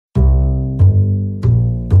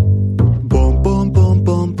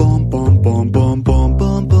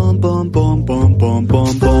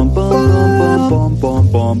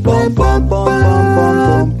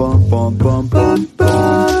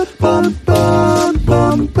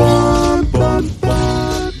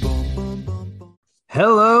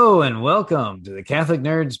Hello and welcome to the Catholic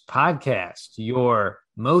Nerds Podcast, your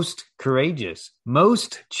most courageous,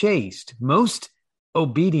 most chaste, most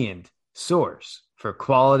obedient source for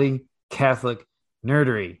quality Catholic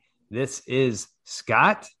nerdery. This is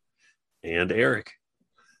Scott. And Eric.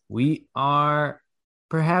 We are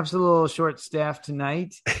perhaps a little short-staffed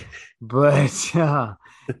tonight, but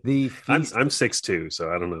the feast... I'm 6'2",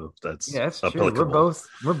 so I don't know if that's that's applicable. True.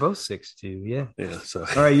 We're both 6'2", yeah. Yeah, so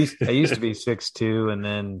or I used to be 6'2", and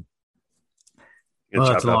then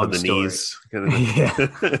chopped up in the knees.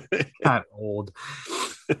 Yeah, got old.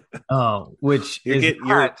 Which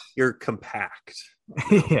you're compact.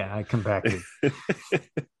 Yeah, I compacted.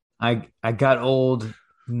 I got old,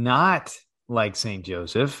 not like St.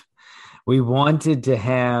 Joseph. We wanted to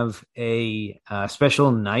have a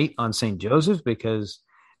special night on St. Joseph because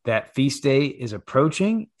that feast day is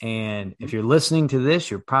approaching. And if you're listening to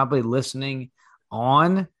this, you're probably listening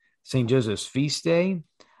on St. Joseph's feast day.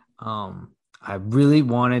 I really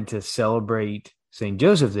wanted to celebrate St.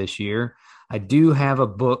 Joseph this year. I do have a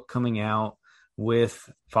book coming out with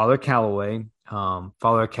Father Calloway.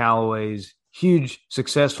 Father Calloway's huge,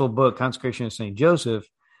 successful book, Consecration of St. Joseph.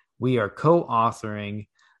 We are co-authoring.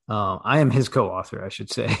 I am his co-author, I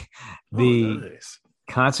should say. Nice.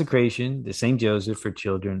 Consecration to St. Joseph for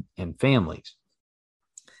Children and Families.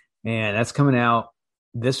 And that's coming out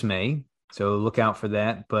this May. So look out for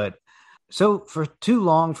that. But so so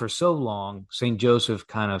long, St. Joseph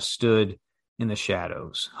kind of stood in the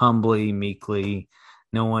shadows, humbly, meekly,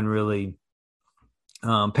 no one really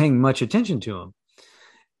paying much attention to him.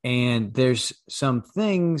 And there's some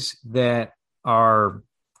things that are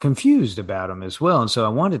confused about him as well. And so I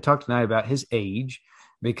wanted to talk tonight about his age,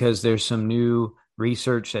 because there's some new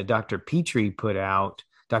research that Dr. Petrie put out,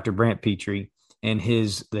 Dr. Brant Petrie, and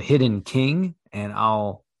The Hidden King. And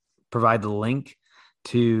I'll provide the link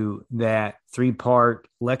to that 3-part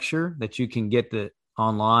lecture that you can get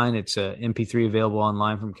online. It's a MP3 available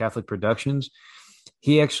online from Catholic Productions.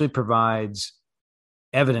 He actually provides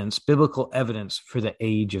biblical evidence for the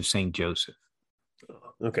age of St. Joseph.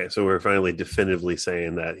 Okay, so we're finally definitively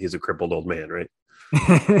saying that he's a crippled old man, right?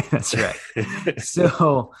 That's right.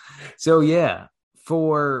 So yeah,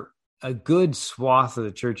 for a good swath of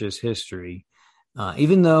the church's history,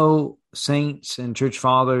 even though saints and church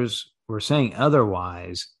fathers were saying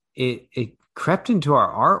otherwise, it crept into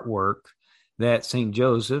our artwork that St.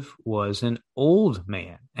 Joseph was an old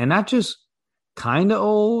man, and not just kind of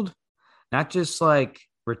old, not just like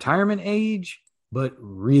retirement age, but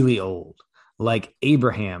really old, like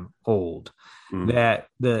Abraham old.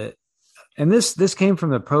 And this came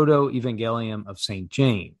from the Proto-Evangelium of St.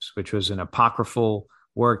 James, which was an apocryphal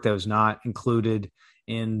work that was not included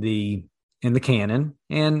in the canon.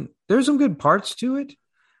 And there's some good parts to it.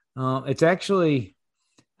 It's actually,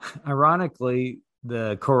 ironically,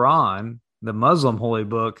 the Quran, the Muslim holy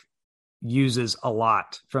book, uses a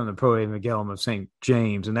lot from the Proto-Evangelium of St.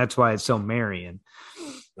 James, and that's why it's so Marian.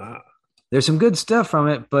 There's some good stuff from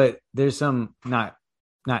it, but there's some not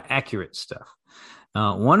accurate stuff.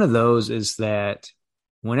 One of those is that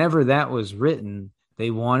whenever that was written, they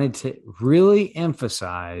wanted to really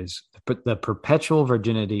emphasize the perpetual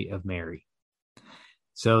virginity of Mary.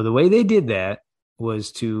 So the way they did that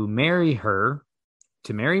was to marry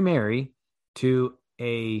Mary to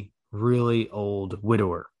a really old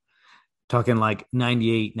widower, talking like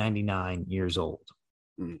 98, 99 years old.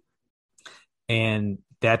 And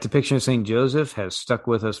that depiction of St. Joseph has stuck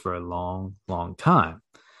with us for a long, long time.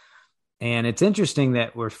 And it's interesting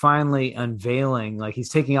that we're finally unveiling, like he's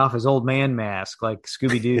taking off his old man mask, like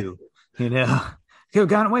Scooby-Doo, you know, he'll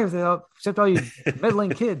gotten away with it, except all you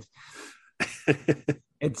meddling kids.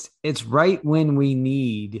 It's right when we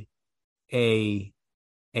need a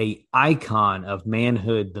icon of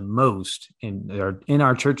manhood the most in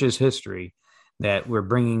our church's history that we're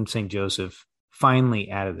bringing St. Joseph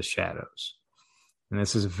finally out of the shadows. And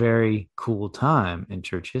this is a very cool time in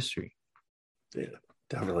church history. Yeah,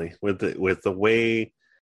 definitely. With the way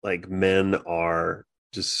like men are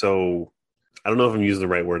just so, I don't know if I'm using the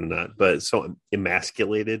right word or not, but so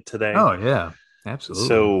emasculated today. Oh yeah, absolutely.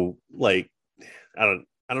 So like, I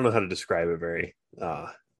don't know how to describe it very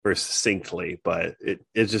succinctly, but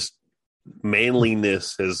it's just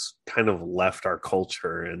manliness has kind of left our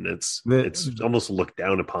culture, and it's almost looked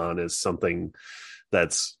down upon as something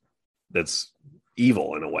that's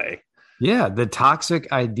evil in a way. Yeah, the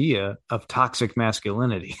toxic idea of toxic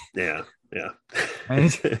masculinity. Yeah.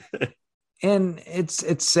 Right? And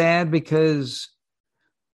it's sad because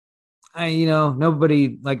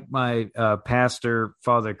nobody like my pastor,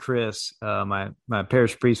 Father Chris, my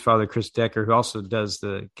parish priest, Father Chris Decker, who also does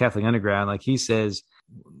the Catholic Underground. Like he says,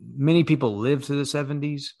 many people lived to the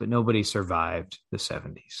 70s, but nobody survived the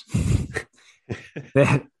 70s.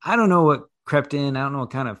 That I don't know what crept in. I don't know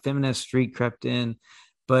what kind of feminist streak crept in,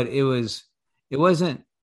 but it wasn't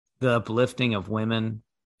the uplifting of women.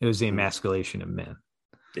 It was the emasculation of men.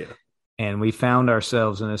 Yeah. And we found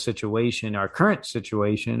ourselves in a situation, our current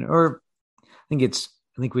situation, or I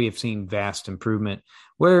think we have seen vast improvement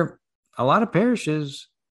where a lot of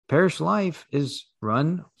parish life is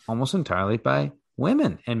run almost entirely by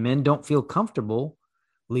women, and men don't feel comfortable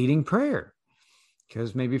leading prayer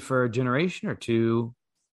because maybe for a generation or two,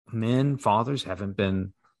 fathers haven't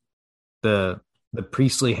been the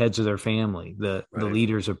priestly heads of their family, the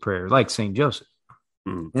leaders of prayer, like St. Joseph.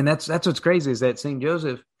 Mm. And that's what's crazy, is that St.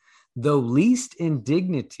 Joseph, though least in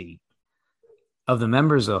dignity of the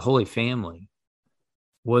members of the Holy Family,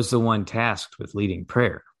 was the one tasked with leading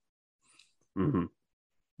prayer. Mm-hmm.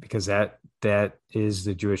 Because that is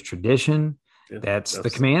the Jewish tradition. Yeah, that's the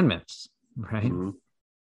commandments, right? Mm-hmm.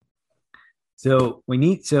 So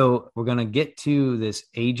we're going to get to this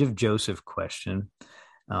age of Joseph question,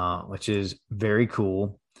 which is very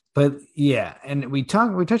cool. But yeah, and we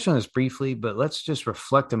touched on this briefly, but let's just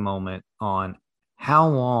reflect a moment on how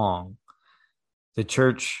long the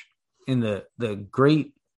church, in the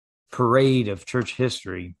great parade of church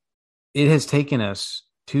history, it has taken us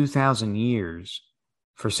 2,000 years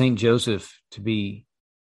for St. Joseph to be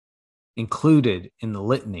included in the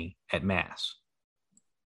litany at Mass.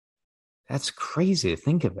 That's crazy to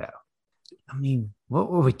think about. I mean, what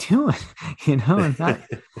were we doing? Not that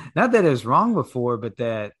it was wrong before, but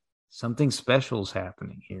that something special is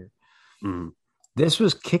happening here. Mm. This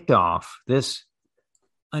was kicked off. This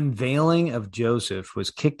unveiling of Joseph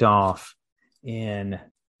was kicked off in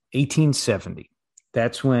 1870.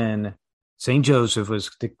 That's when St. Joseph was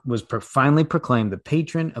finally proclaimed the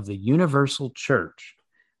patron of the Universal Church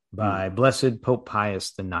by Blessed Pope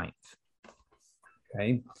Pius IX.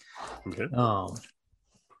 Okay.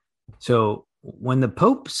 So when the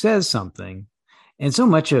Pope says something, and so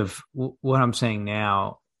much of what I'm saying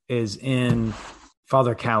now is in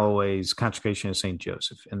Father Calloway's Consecration of St.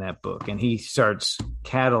 Joseph in that book, and he starts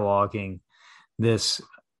cataloging the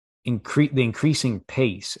increasing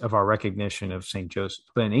pace of our recognition of St. Joseph.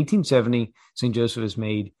 But in 1870, St. Joseph is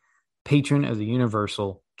made patron of the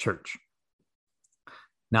Universal Church.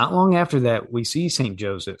 Not long after that, we see St.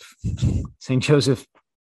 Joseph. St. Joseph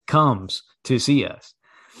comes to see us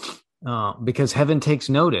because heaven takes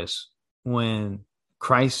notice when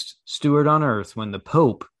Christ, steward on earth, when the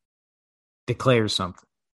Pope declares something.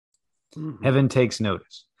 Mm-hmm. Heaven takes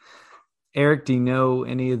notice. Eric, do you know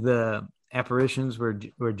any of the apparitions where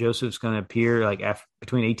Joseph's going to appear, like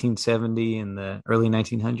between 1870 and the early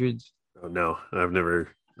 1900s? Oh no, I've never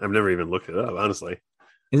even looked it up, honestly.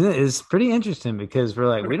 It's pretty interesting because we're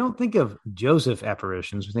like, we don't think of Joseph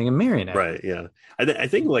apparitions, we think of Marian apparitions. Right, yeah. I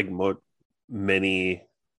think like many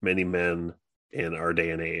men in our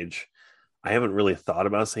day and age, I haven't really thought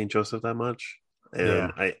about St. Joseph that much.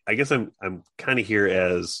 And yeah. I guess I'm kind of here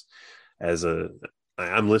as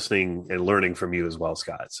I'm listening and learning from you as well,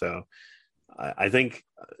 Scott. So I think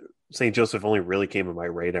St. Joseph only really came on my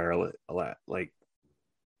radar a lot, like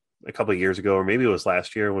a couple of years ago, or maybe it was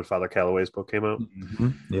last year when Father Calloway's book came out. Mm-hmm.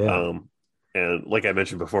 Yeah. And like I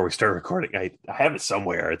mentioned before we started recording, I have it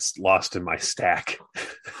somewhere. It's lost in my stack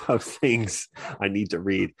of things I need to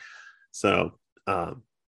read. So, but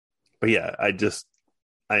yeah,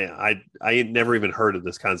 I never even heard of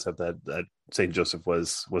this concept that St. Joseph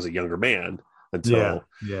was a younger man until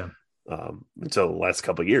the last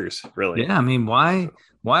couple of years, really. Yeah, I mean, why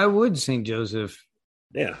would St. Joseph?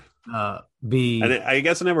 Yeah. Be? And I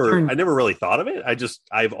guess I never really thought of it.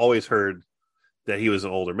 I've always heard that he was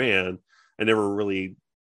an older man. I never really,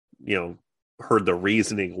 heard the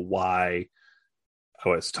reasoning why I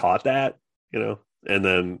was taught that, and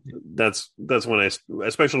then that's when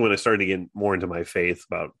especially when I started to get more into my faith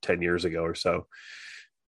about 10 years ago or so,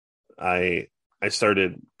 I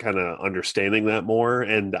started kind of understanding that more.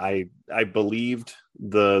 And I believed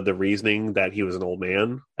the reasoning that he was an old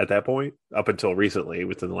man at that point up until recently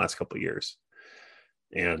within the last couple of years.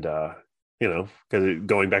 And, because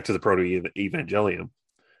going back to the Proto-Evangelium,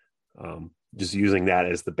 just using that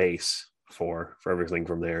as the base for everything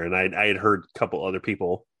from there. And I had heard a couple other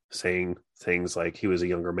people saying things like he was a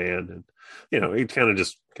younger man, and, it kind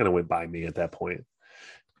of went by me at that point.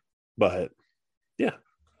 But yeah.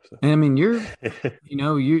 So. And I mean, you're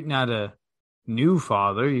not a new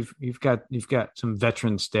father. You've got some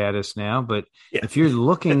veteran status now, but if you're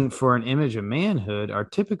looking for an image of manhood, our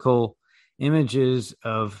typical images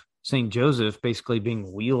of Saint Joseph basically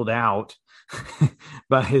being wheeled out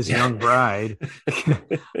by his young bride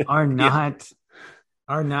are not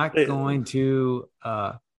going to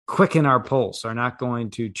quicken our pulse, are not going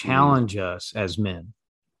to challenge us as men.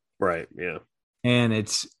 Right. Yeah. And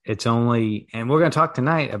it's only, and we're going to talk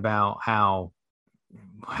tonight about how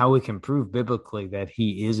we can prove biblically that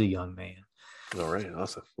he is a young man. All right,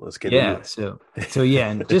 awesome. Let's get into it. So yeah,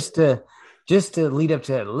 and just to lead up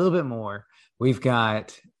to that a little bit more, we've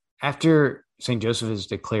got, after St. Joseph is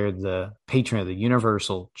declared the patron of the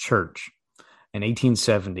Universal Church in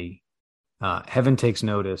 1870, heaven takes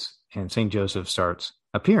notice and St. Joseph starts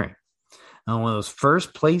appearing. And one of those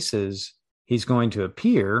first places he's going to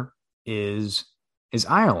appear is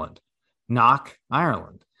Ireland, Knock,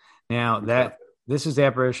 Ireland. Now this is the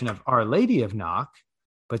apparition of Our Lady of Knock,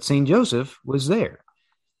 but St. Joseph was there.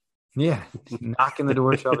 Yeah. Knocking, the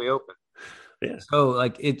door shall be open. Yeah. So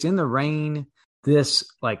like it's in the rain, this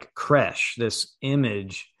like creche, this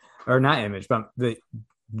image, or not image, but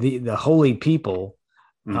the holy people,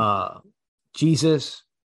 Jesus,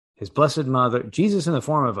 his blessed mother, Jesus in the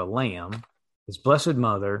form of a lamb, his blessed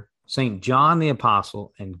mother, St. John the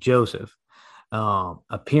Apostle, and Joseph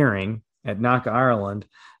appearing at Knock, Ireland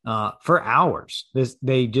for hours.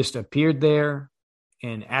 They just appeared there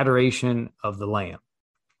in adoration of the Lamb.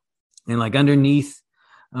 And like underneath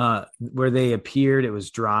where they appeared, it was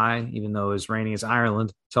dry, even though it was raining. It's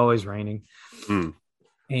Ireland. It's always raining.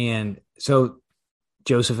 And so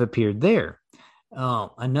Joseph appeared there.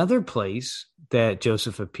 Another place that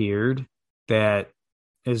Joseph appeared that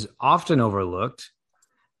is often overlooked,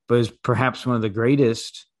 but is perhaps one of the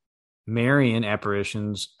greatest Marian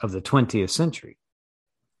apparitions of the 20th century.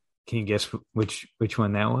 Can you guess which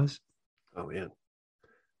one that was? Oh, man.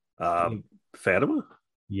 Fatima?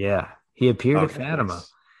 Yeah, he appeared at Fatima.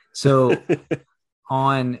 Nice. So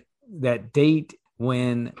on that date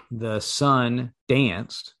when the sun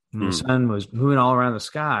danced, and the sun was moving all around the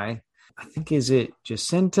sky, I think, is it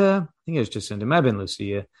Jacinta? I think it was Jacinta. It might have been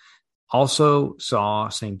Lucia. Also saw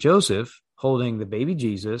St. Joseph holding the baby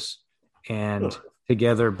Jesus and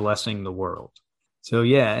together blessing the world. So,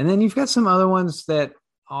 yeah. And then you've got some other ones that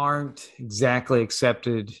aren't exactly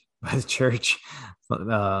accepted by the church,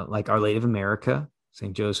 like Our Lady of America.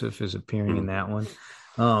 St. Joseph is appearing in that one.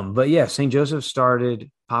 But yeah, St. Joseph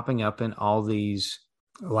started popping up in all these,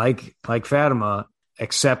 like Fatima,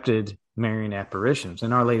 accepted Marian apparitions,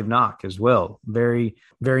 and Our Lady of Knock as well. Very,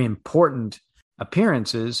 very important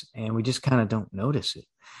appearances, and we just kind of don't notice it.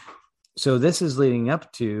 So this is leading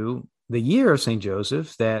up to the year of St.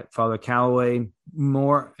 Joseph that Father Calloway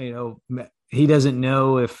he doesn't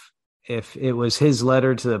know if it was his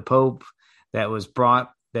letter to the Pope that was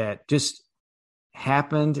brought, that just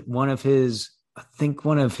happened. One of his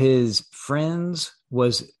friends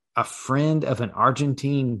was a friend of an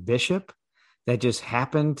Argentine bishop that just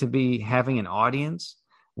happened to be having an audience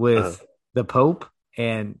with the Pope,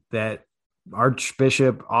 and that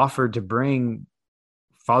Archbishop offered to bring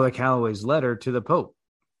Father Calloway's letter to the Pope,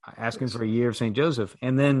 asking for a year of St. Joseph.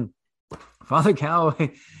 And then Father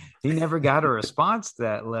Calloway, he never got a response to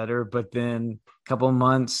that letter. But then a couple of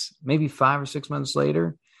months, maybe 5 or 6 months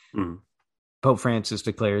later, Pope Francis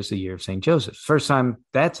declares the year of St. Joseph. First time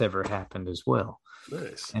that's ever happened as well.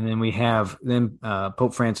 Nice. And then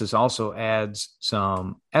Pope Francis also adds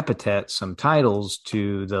some epithets, some titles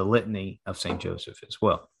to the litany of St. Joseph as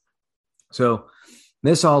well. So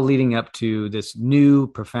this all leading up to this new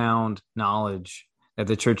profound knowledge that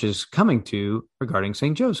the church is coming to regarding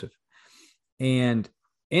St. Joseph. And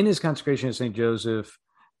in his consecration of St. Joseph,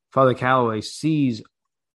 Father Calloway sees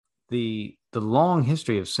the long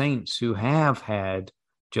history of saints who have had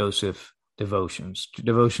Joseph devotions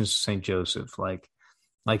to St. Joseph, like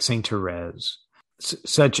St. Therese,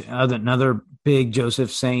 another big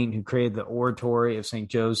Joseph saint who created the oratory of St.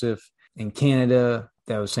 Joseph in Canada.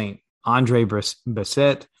 That was St. Andre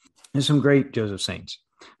Bessette. There's some great Joseph saints.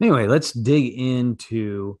 Anyway, let's dig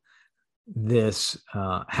into this,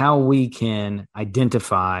 how we can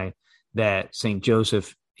identify that St.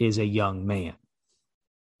 Joseph is a young man.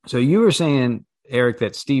 So you were saying, Eric,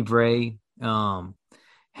 that Steve Ray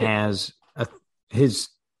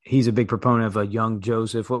he's a big proponent of a young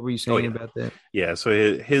Joseph. What were you saying about that? Yeah, so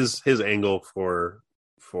his angle for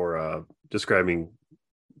describing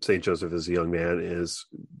St. Joseph as a young man is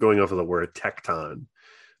going off of the word tekton.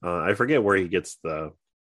 I forget where he gets the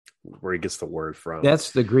word from.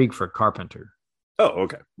 That's the Greek for carpenter. Oh,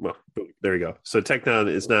 okay. Well, there you go. So tekton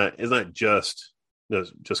is not just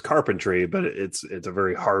carpentry, but it's a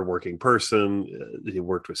very hardworking person. He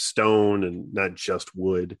worked with stone and not just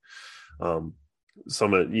wood.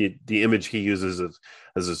 the image he uses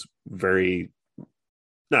as this very,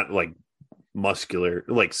 not like muscular,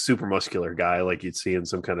 like super muscular guy, like you'd see in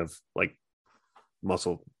some kind of like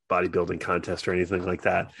muscle bodybuilding contest or anything like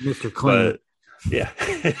that. Mr. Clean. But yeah.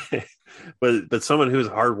 but someone who's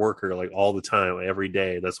a hard worker, like all the time, every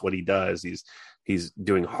day, that's what he does. He's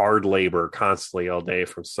doing hard labor constantly all day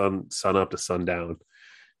from sun up to sundown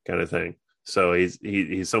kind of thing. So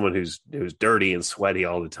he's someone who's dirty and sweaty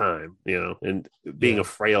all the time, and being a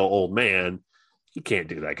frail old man, you can't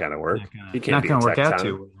do that kind of work. You can't not going to work out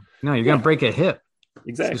too well. No, you're going to break a hip.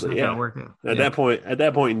 Exactly. Yeah. At that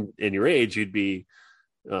point in your age, you'd be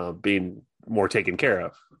being more taken care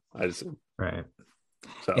of, I assume. Right.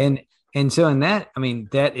 So and so in that, I mean,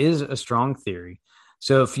 that is a strong theory.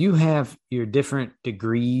 So if you have your different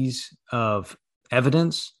degrees of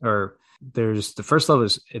evidence, or there's the first level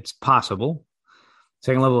is it's possible,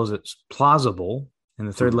 second level is it's plausible, and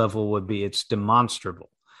the third level would be it's demonstrable.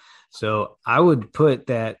 So I would put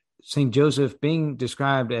that St. Joseph being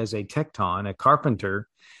described as a tekton, a carpenter,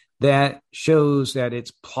 that shows that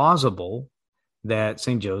it's plausible that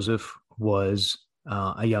St. Joseph was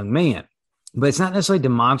a young man. But it's not necessarily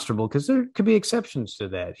demonstrable, because there could be exceptions to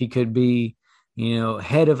that. He could be,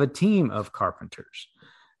 head of a team of carpenters,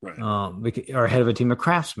 right. Or head of a team of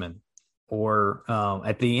craftsmen, or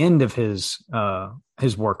at the end of his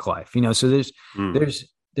work life. So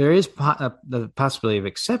there is the possibility of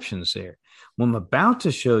exceptions there. What I'm about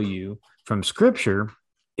to show you from Scripture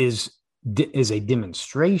is a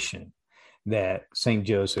demonstration that St.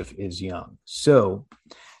 Joseph is young. So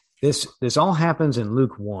this all happens in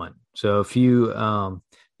Luke 1. So if you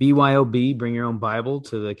BYOB, bring your own Bible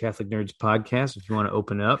to the Catholic Nerds podcast, if you want to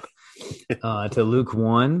open up to Luke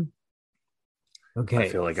 1. Okay. I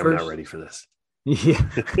feel like I'm not ready for this. Yeah.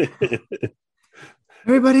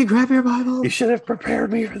 Everybody grab your Bible. You should have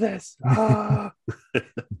prepared me for this.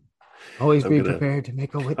 Always be prepared to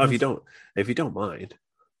make a witness. If you don't mind,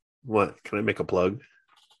 what can I make a plug?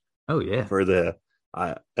 Oh yeah. For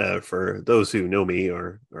those who know me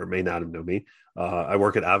or may not have known me, I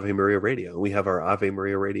work at Ave Maria Radio. We have our Ave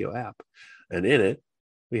Maria Radio app, and in it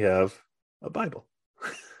we have a Bible.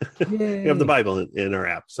 We have the Bible in our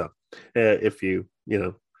app. So if you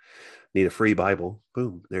need a free Bible,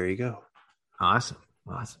 boom, there you go. Awesome.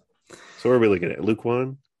 So what are we looking at? Luke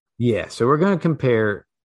 1? Yeah. So we're going to compare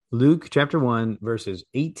Luke chapter 1 verses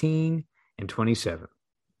 18 and 27.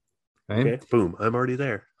 Okay. Boom. I'm already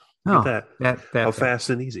there. Look at that. How fast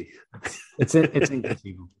and easy. It's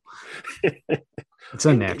inconceivable. It's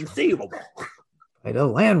unnatural. Inconceivable. Like a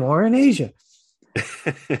land war in Asia.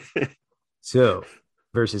 So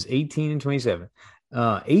verses 18 and 27.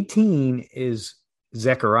 18 is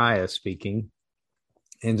Zechariah speaking.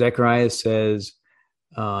 And Zechariah says,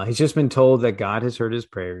 he's just been told that God has heard his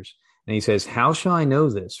prayers. And he says, "How shall I know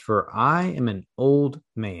this? For I am an old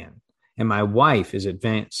man, and my wife is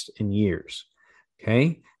advanced in years."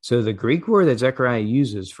 Okay. So the Greek word that Zechariah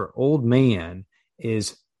uses for old man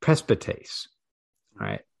is presbytes. All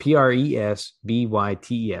right. Presbytes,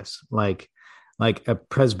 like a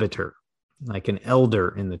presbyter, like an elder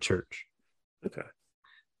in the church.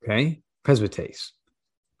 Okay. Presbytes.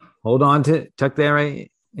 Hold on tuck that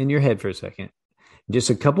right in your head for a second. Just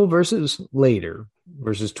a couple verses later,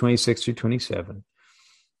 verses 26 through 27,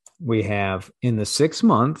 we have, in the 6th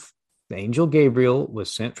month, the angel Gabriel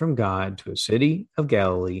was sent from God to a city of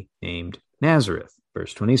Galilee named Nazareth,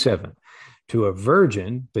 verse 27, to a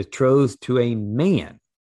virgin betrothed to a man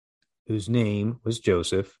whose name was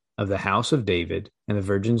Joseph, of the house of David, and the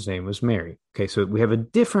virgin's name was Mary. Okay, so we have a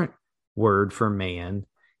different word for man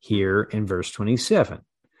here in verse 27.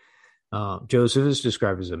 Joseph is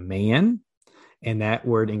described as a man, and that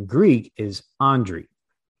word in Greek is andri,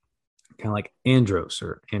 kind of like andros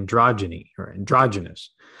or androgyny or androgynous.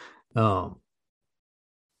 So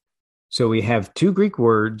we have two Greek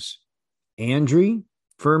words, andri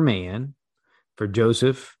for man, for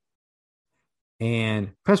Joseph,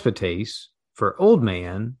 and presbytes for old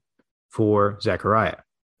man for Zechariah.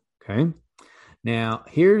 Okay. Now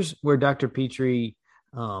here's where Dr. Petrie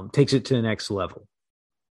takes it to the next level.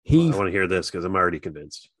 I want to hear this because I'm already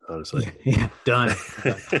convinced, honestly. Yeah, done.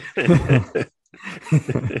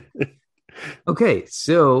 Okay,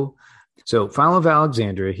 so Philo of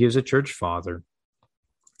Alexandria, he was a church father.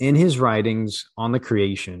 In his writings on the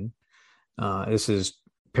creation, this is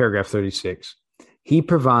paragraph 36, he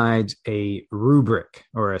provides a rubric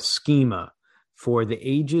or a schema for the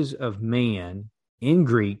ages of man in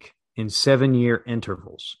Greek in 7-year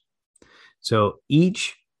intervals. So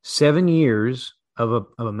each 7 years of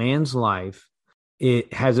a man's life,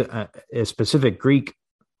 it has a specific Greek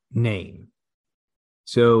name.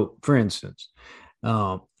 So, for instance,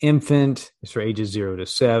 Infant is for ages 0 to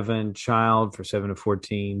 7, child for 7 to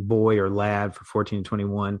 14, boy or lad for 14 to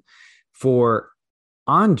 21. For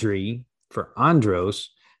Andri, for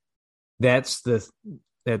Andros, that's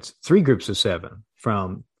 3 groups of 7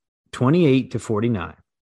 from 28 to 49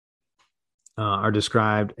 are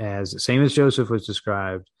described as the same as Joseph was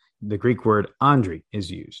described. The Greek word Andri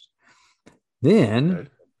is used. Then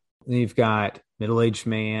you've got middle-aged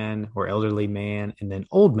man or elderly man, and then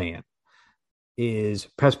old man is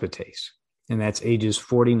presbytes, and that's ages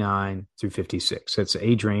 49 through 56. That's the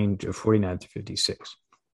age range of 49 through 56.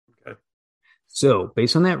 Okay. So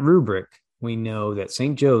based on that rubric, we know that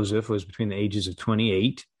St. Joseph was between the ages of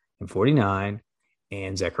 28 and 49,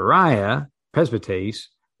 and Zechariah, presbytes,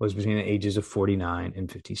 was between the ages of 49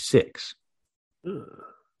 and 56.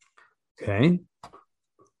 Okay.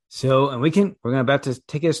 So, and we're about to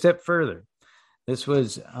take it a step further. This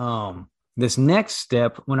was, this next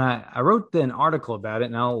step, when I wrote an article about it,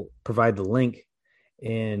 and I'll provide the link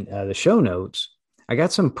in the show notes, I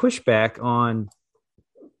got some pushback on,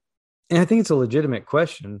 and I think it's a legitimate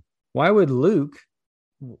question. Why would Luke,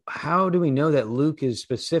 how do we know that Luke is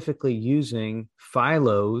specifically using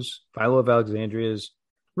Philo of Alexandria's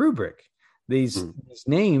rubric? These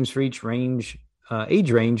names for each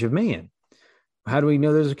age range of man. How do we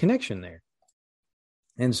know there's a connection there?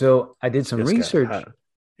 And so I did some research.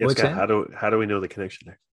 How do we know the connection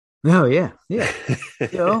there? Oh, yeah.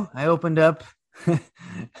 So I opened up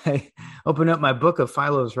my book of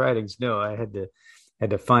Philo's writings. No, I had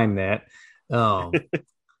to find that.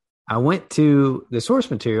 I went to the source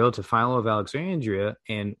material to Philo of Alexandria,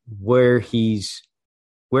 and where he's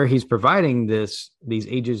providing these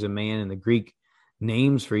ages of man and the Greek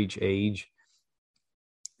names for each age,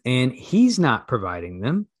 and he's not providing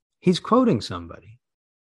them. He's quoting somebody.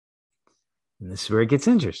 And this is where it gets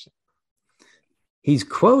interesting. He's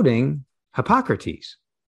quoting Hippocrates.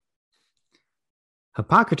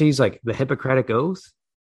 Hippocrates, like the Hippocratic Oath.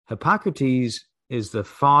 Hippocrates is the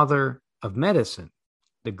father of medicine,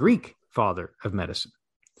 the Greek father of medicine.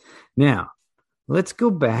 Now, let's go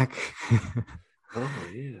back. Oh,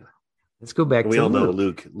 yeah. Let's go back. We all know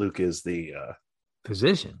Luke is the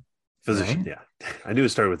physician. Right? Yeah. I knew it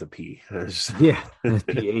started with a P. Yeah.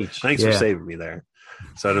 PH. Thanks for saving me there,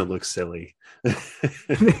 so I don't look silly.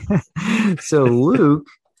 So Luke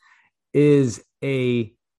is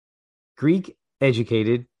a Greek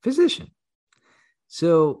educated physician.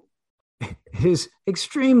 So it is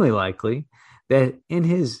extremely likely that in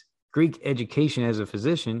his Greek education as a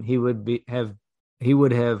physician, he would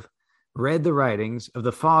have read the writings of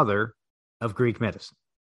the father of Greek medicine.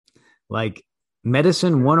 Like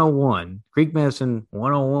Medicine 101, Greek Medicine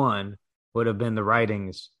 101 would have been the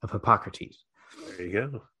writings of Hippocrates. There you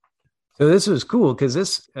go. So this was cool because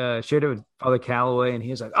this shared it with Father Calloway, and he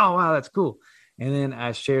was like, "Oh wow, that's cool." And then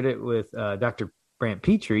I shared it with Dr. Brant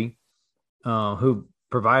Petrie, who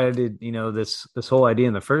provided this whole idea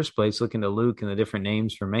in the first place, looking to Luke and the different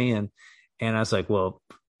names for man. And I was like, "Well,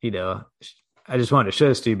 I just wanted to show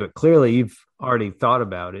this to you, but clearly you've already thought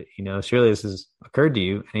about it. Surely this has occurred to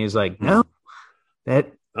you." And he's like, "No, nice.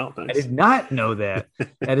 I did not know that.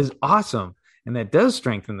 That is awesome, and that does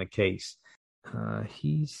strengthen the case."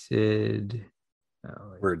 He said,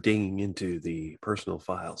 "We're digging into the personal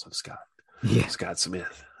files of Scott. Yeah, Scott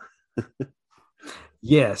Smith."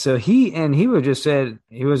 Yeah, so he would just said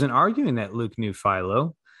he wasn't arguing that Luke knew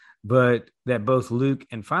Philo, but that both Luke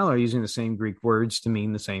and Philo are using the same Greek words to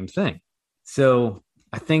mean the same thing. So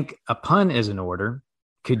I think a pun is in order.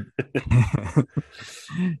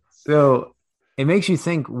 So it makes you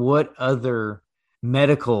think what other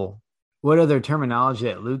terminology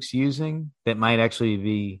that Luke's using that might actually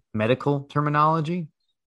be medical terminology.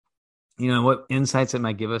 What insights it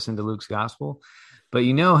might give us into Luke's gospel. But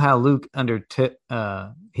how Luke at the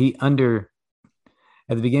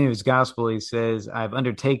beginning of his gospel, he says, "I've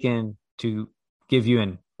undertaken to give you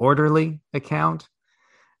an orderly account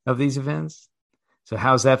of these events." So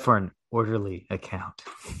how's that for an orderly account?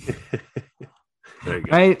 There you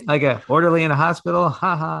go. Right? Like a orderly in a hospital.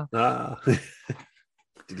 Ha ha.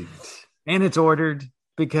 And it's ordered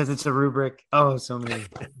because it's a rubric. Oh, so many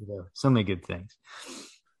good things.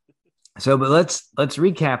 So, but let's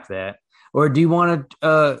recap that. Or do you want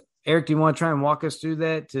to, Eric, do you want to try and walk us through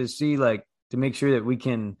that to see, to make sure that we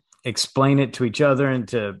can explain it to each other, and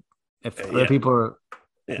if other people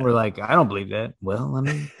were like, "I don't believe that." Well, let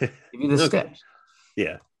me give you the steps.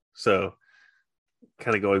 Yeah. So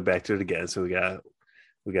kind of going back to it again. So we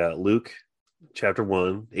got Luke chapter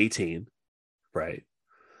 1, 18, right?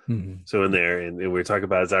 Mm-hmm. So in there, and we're talking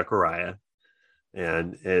about Zechariah,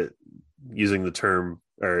 and using the term,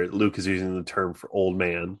 or Luke is using the term for old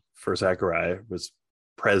man for Zechariah was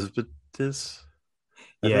presbytus.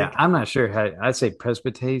 Yeah, I'm not sure how I'd say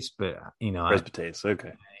presbytes, but Presbytes.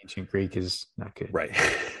 Okay. Ancient Greek is not good. Right.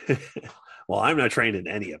 Well, I'm not trained in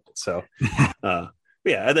any of it. So,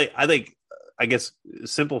 yeah, I guess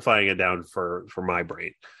simplifying it down for my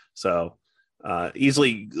brain. So,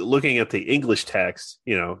 easily looking at the English text,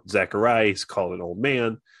 Zechariah is called an old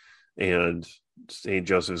man, and Saint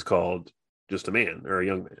Joseph is called just a man or a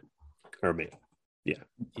young man or a man. Yeah.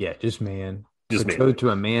 Yeah, just man. Just betrothed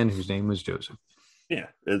to a man whose name was Joseph. Yeah,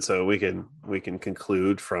 and so we can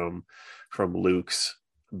conclude from Luke's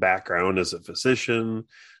background as a physician,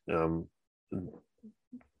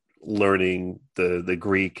 learning the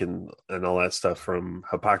Greek and all that stuff from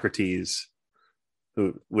Hippocrates,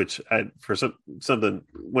 which for something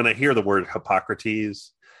when I hear the word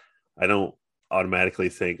Hippocrates, I don't automatically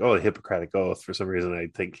think, oh, a Hippocratic oath. For some reason, I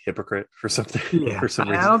think hypocrite for something. Yeah, for some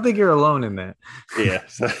reason. I don't think you're alone in that. Yeah,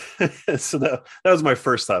 so that was my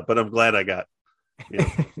first thought, but I'm glad I got.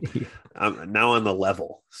 I'm now on the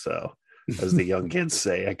level, so as the young kids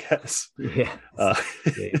say, I guess. Yeah.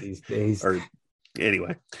 These days. Or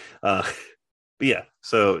anyway, but yeah.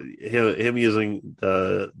 So him using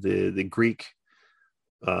the Greek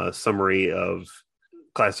summary of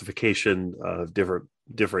classification of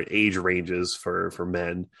different age ranges for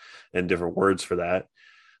men and different words for that.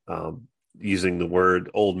 Using the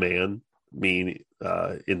word old man in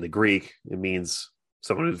the Greek, it means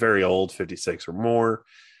someone who's very old, 56 or more,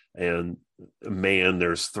 and man,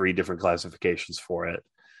 there's 3 different classifications for it.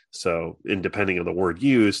 So, depending on the word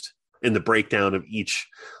used, in the breakdown of each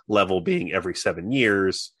level being every 7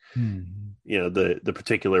 years, the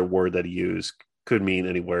particular word that he used could mean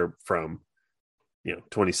anywhere from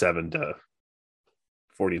 27 to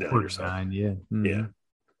 49 or so. Yeah. Mm-hmm.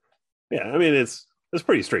 Yeah. I mean, it's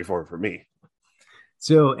pretty straightforward for me.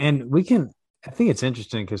 So, and I think it's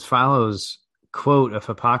interesting because Philo's quote of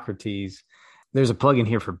Hippocrates, there's a plug in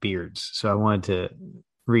here for beards. So I wanted to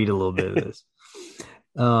read a little bit of this.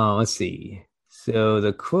 Let's see. So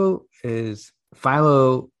the quote is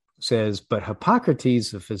Philo says, but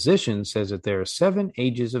Hippocrates, the physician, says that there are 7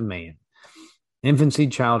 ages of man: infancy,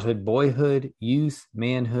 childhood, boyhood, youth,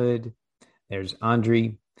 manhood. There's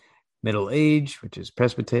Andre, middle age, which is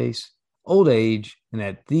presbytes, old age, and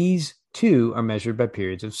that these 2 are measured by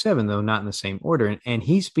periods of 7, though not in the same order. And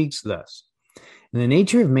he speaks thus: in the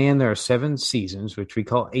nature of man, there are 7 seasons, which we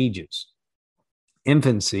call ages: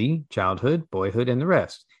 infancy, childhood, boyhood, and the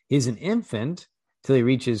rest. He is an infant till he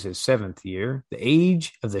reaches his 7th year, the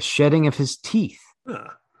age of the shedding of his teeth.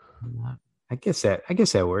 I guess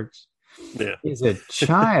that works. Yeah. He is a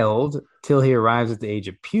child till he arrives at the age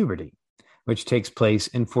of puberty, which takes place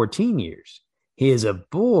in 14 years. He is a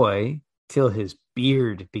boy till his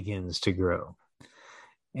beard begins to grow.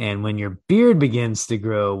 And when your beard begins to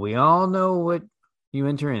grow, we all know what you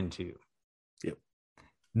enter into. Yep.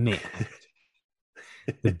 Man.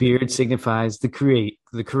 The beard signifies the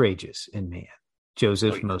courageous in man.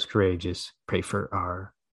 Joseph, most courageous. Pray for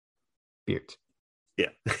our beards. Yeah.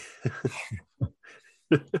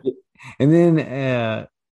 And then at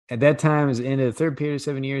that time, as the end of the 3rd period of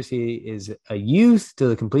 7 years, he is a youth to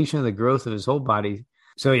the completion of the growth of his whole body.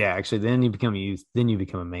 So yeah, actually, then you become a youth, then you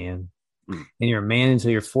become a man. And you're a man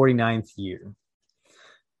until your 49th year.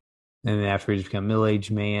 And then afterwards you become a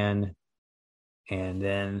middle-aged man. And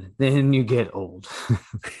then you get old.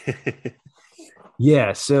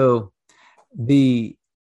 Yeah, so the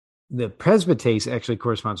presbytes actually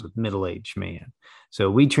corresponds with middle-aged man.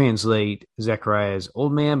 So we translate Zechariah as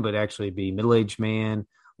old man, but actually be middle-aged man,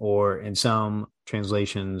 or in some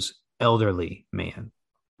translations, elderly man.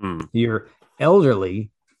 You're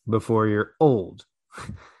elderly before you're old.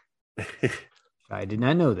 I did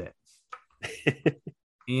not know that.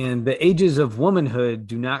 And the ages of womanhood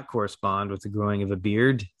do not correspond with the growing of a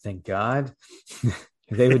beard. Thank God.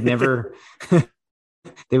 They would never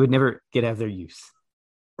get out of their youth.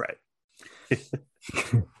 Right.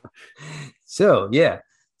 So, yeah.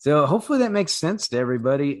 So hopefully that makes sense to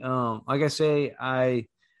everybody. Like I say, I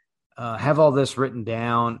have all this written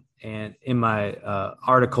down and in my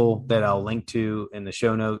article that I'll link to in the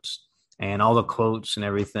show notes, and all the quotes and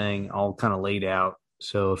everything all kind of laid out.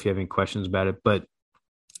 So if you have any questions about it, but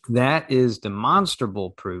that is demonstrable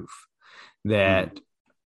proof that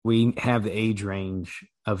we have the age range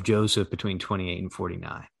of Joseph between 28 and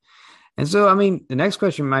 49. And so, I mean, the next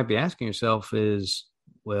question you might be asking yourself is,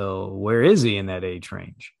 well, where is he in that age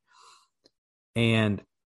range? And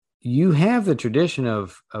you have the tradition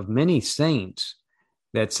of many saints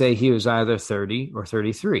that say he was either 30 or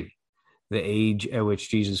 33, the age at which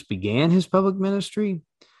Jesus began his public ministry,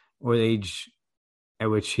 or the age at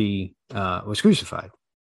which he was crucified.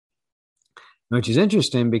 which is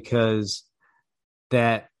interesting because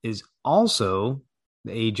that is also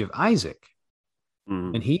the age of Isaac.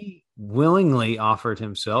 And he willingly offered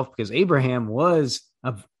himself because Abraham was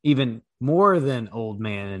even more than old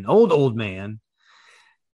man, an old man,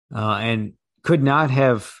 and could not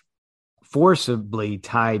have forcibly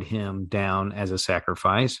tied him down as a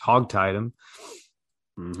sacrifice, hog-tied him.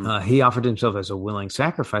 He offered himself as a willing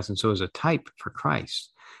sacrifice, and so as a type for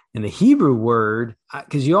Christ. And the Hebrew word,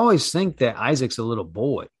 because you always think that Isaac's a little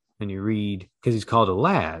boy when you read, because he's called a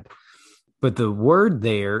lad. But the word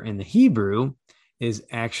there in the Hebrew is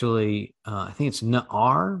actually, I think it's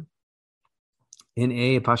Na'ar,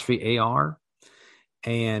 N-A-apostrophe-A-R.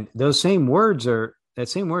 And that same word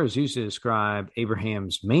is used to describe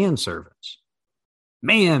Abraham's manservants,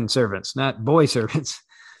 not boy servants.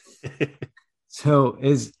 So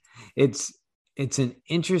it's an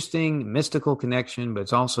interesting mystical connection, but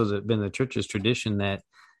it's also been the church's tradition that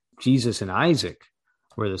Jesus and Isaac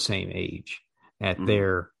were the same age at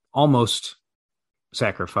their almost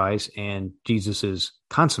sacrifice and Jesus's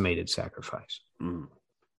consummated sacrifice.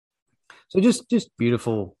 So just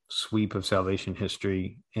beautiful sweep of salvation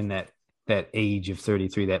history in that age of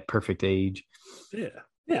 33, that perfect age. Yeah,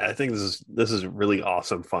 I think this is a really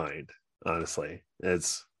awesome find. Honestly,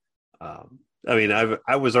 it's. I mean,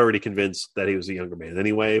 I was already convinced that he was a younger man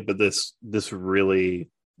anyway, but this really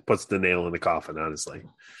puts the nail in the coffin. Honestly,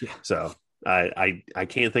 yeah. So I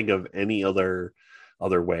can't think of any other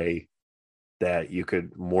way that you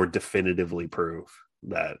could more definitively prove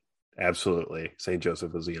that absolutely Saint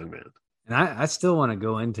Joseph was a young man. And I still want to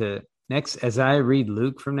go into next as I read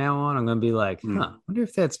Luke from now on. I'm going to be like, I wonder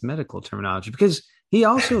if that's medical terminology, because he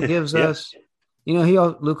also gives us,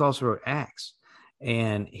 Luke also wrote Acts,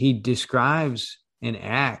 and he describes in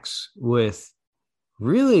Acts with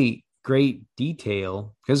really great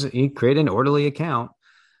detail because he created an orderly account,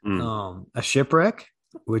 a shipwreck,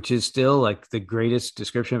 which is still like the greatest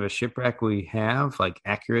description of a shipwreck we have, like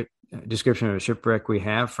accurate description of a shipwreck we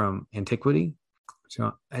have from antiquity.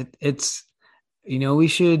 So it's,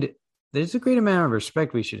 there's a great amount of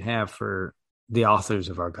respect we should have for the authors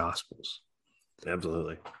of our gospels.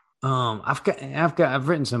 Absolutely. I've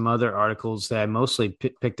written some other articles that I mostly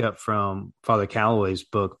picked up from Father Calloway's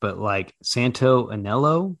book, but like Santo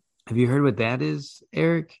Anello, have you heard what that is,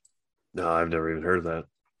 Eric? No, I've never even heard of that.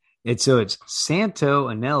 It's Santo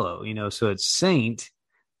Anello, so it's saint,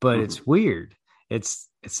 but it's weird. It's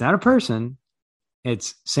not a person.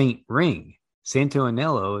 It's Saint Ring. Santo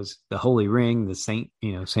Anello is the holy ring, the saint,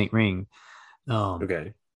 Saint Ring.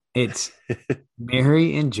 Okay. It's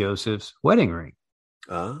Mary and Joseph's wedding ring.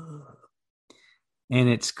 And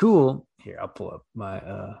it's cool. Here, I'll pull up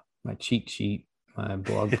my cheat sheet, my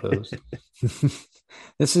blog post.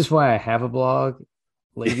 This is why I have a blog,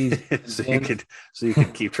 ladies. so you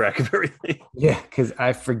can keep track of everything. Yeah, because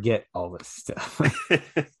I forget all this stuff.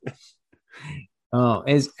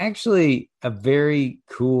 It's actually a very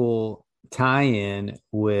cool tie-in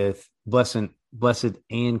with Blessed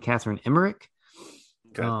Anne Catherine Emmerich.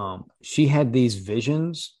 Okay. She had these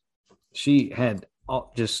visions. She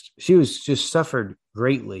was suffered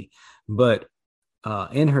greatly, but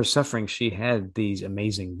in her suffering, she had these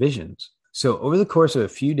amazing visions. So over the course of a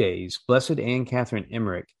few days, Blessed Anne Catherine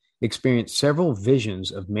Emmerich experienced several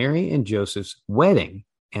visions of Mary and Joseph's wedding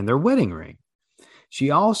and their wedding ring. She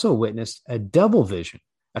also witnessed a double vision,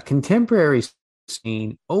 a contemporary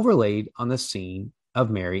scene overlaid on the scene of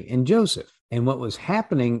Mary and Joseph. And what was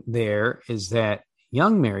happening there is that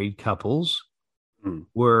young married couples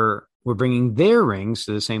were bringing their rings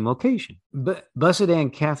to the same location. But Blessed Anne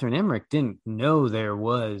Catherine Emmerich didn't know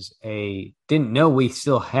we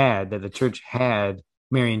still had, that the church had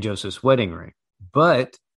Mary and Joseph's wedding ring.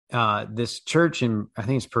 But this church in, I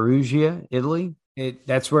think it's Perugia, Italy,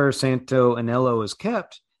 that's where Santo Anello is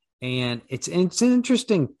kept. And it's an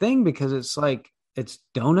interesting thing because it's like, it's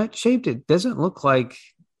donut shaped. It doesn't look like,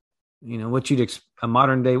 what you'd expect a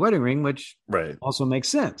modern day wedding ring, which also makes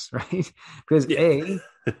sense, right? Because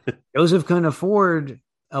Joseph couldn't afford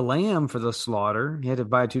a lamb for the slaughter. He had to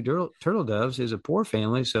buy 2 turtle doves. He was a poor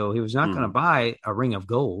family, so he was not going to buy a ring of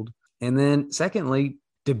gold. And then secondly,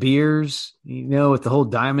 De Beers, with the whole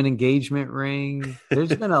diamond engagement ring,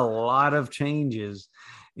 there's been a lot of changes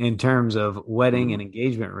in terms of wedding and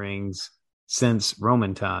engagement rings since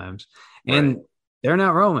Roman times. And they're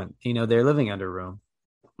not Roman, they're living under Rome.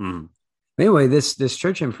 Anyway, this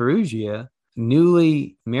church in Perugia,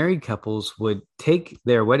 newly married couples would take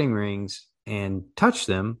their wedding rings and touch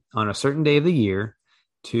them on a certain day of the year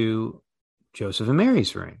to Joseph and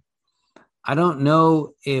Mary's ring. I don't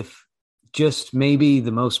know if just maybe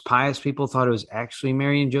the most pious people thought it was actually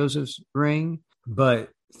Mary and Joseph's ring, but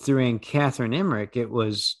through Aunt Catherine Emmerich, it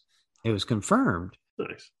was confirmed.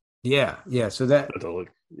 Nice. Yeah, yeah. So that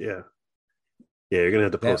Yeah. Yeah, you're gonna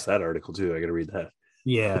have to that post that article too. I gotta read that.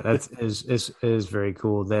 yeah, that's is very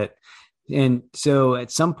cool. That and so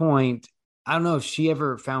at some point, I don't know if she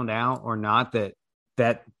ever found out or not that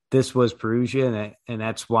this was Perusia and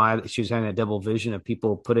that's why she was having a double vision of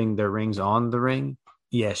people putting their rings on the ring.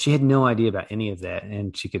 Yeah, she had no idea about any of that,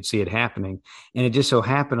 and she could see it happening. And it just so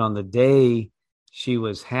happened on the day she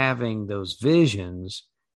was having those visions,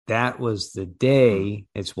 that was the day.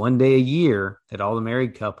 It's one day a year that all the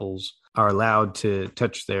married couples are allowed to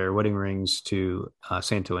touch their wedding rings to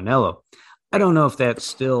Santo Anello. I don't know if that's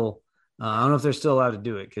still. I don't know if they're still allowed to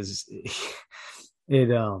do it because if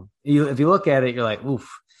you look at it, you're like, oof,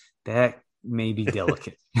 that may be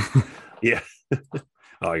delicate. Yeah.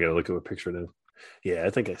 Oh, I gotta look at a picture now. Yeah, I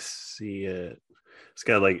think I see it. It's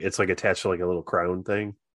got like it's like attached to like a little crown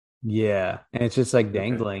thing. Yeah, and it's just like Okay.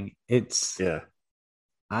 dangling. It's Yeah.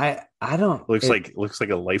 I don't Looks like a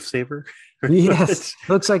lifesaver. yes,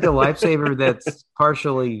 looks like a lifesaver that's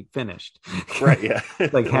partially finished. Right, yeah.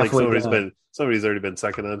 Like Like halfway done. somebody's already been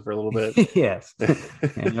sucking on for a little bit. Yes.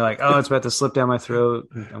 And you're like, oh, it's about to slip down my throat.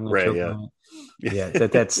 I'm gonna Right, choke yeah. on it. Yeah, it's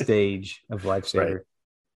at that stage of Right. lifesaver.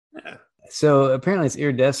 Yeah. So apparently it's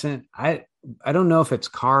iridescent. I don't know if it's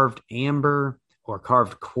carved amber or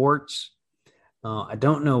carved quartz. I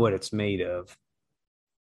don't know what it's made of,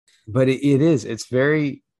 but it is. It's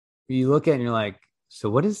very. You look at it and you're like, so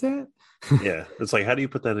what is that? Yeah. It's like how do you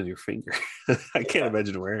put that in your finger? I can't Yeah,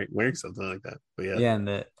 imagine wearing something like that. But yeah. yeah, and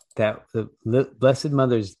the Blessed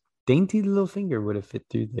Mother's dainty little finger would have fit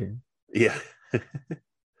through there. Yeah.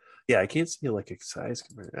 Yeah, I can't see like a size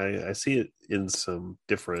comparison. I see it in some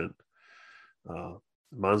different uh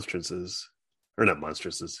monstrances or not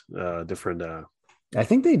monstrances, different I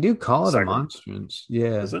think they do call it a sacrament. monstrance.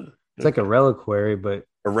 Yeah, Is it? it's like a Okay. reliquary, but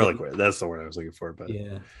A it, reliquary. That's the word I was looking for. But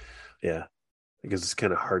yeah. yeah, because it's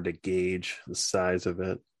kind of hard to gauge the size of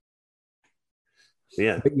it. But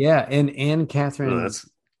yeah. But yeah, and Anne No, Catherine's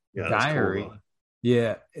that's cool diary. though.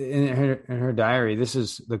 Yeah, in her diary, this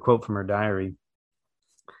is the quote from her diary.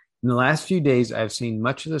 In the last few days, I've seen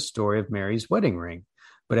much of the story of Mary's wedding ring,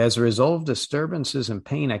 but as a result of disturbances and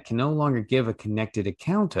pain, I can no longer give a connected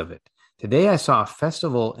account of it. Today, I saw a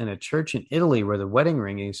festival in a church in Italy where the wedding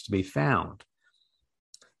ring is to be found.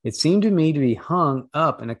 It seemed to me to be hung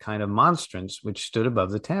up in a kind of monstrance which stood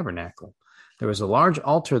above the tabernacle. There was a large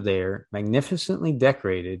altar there, magnificently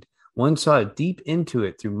decorated. One saw deep into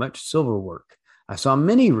it through much silver work. I saw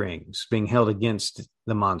many rings being held against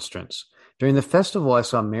the monstrance. During the festival, I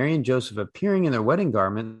saw Mary and Joseph appearing in their wedding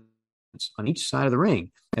garments on each side of the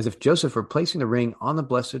ring, as if Joseph were placing the ring on the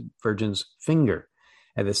Blessed Virgin's finger.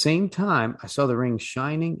 At the same time, I saw the ring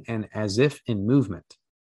shining and as if in movement.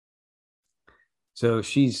 So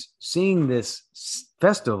she's seeing this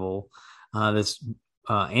festival, this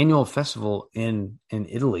annual festival in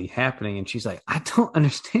Italy happening, and she's like, I don't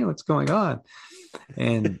understand what's going on,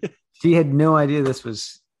 and she had no idea this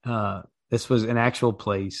was an actual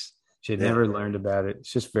place. She had Yeah. never learned about it.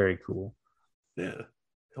 It's just very cool. Yeah.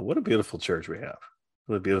 And what a beautiful church we have.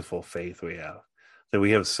 What a beautiful faith we have. That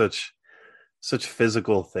we have such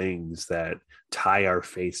physical things that tie our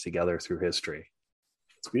faith together through history.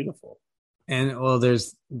 It's beautiful. And well,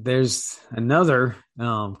 there's another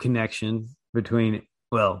connection between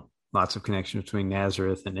lots of connections between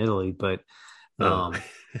Nazareth and Italy, but Oh.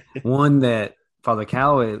 one that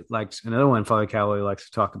another one Father Calloway likes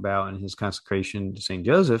to talk about in his consecration to St.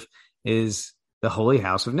 Joseph is the Holy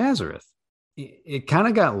House of Nazareth. It kind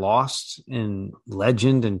of got lost in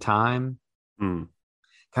legend and time, Mm.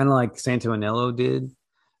 kind of like Santo Anello did.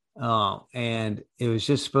 And it was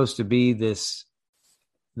just supposed to be this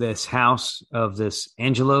house of this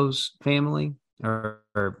Angelo's family or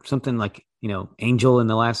something like, Angel in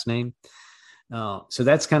the last name. So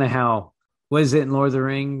that's kind of how, what is it in Lord of the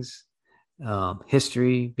Rings?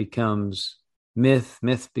 History becomes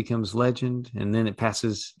myth becomes legend, and then it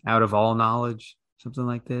passes out of all knowledge, something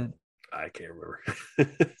like that. I can't remember. Something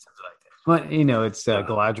like that. But it's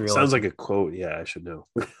Galadriel. Sounds like a quote. Yeah, I should know.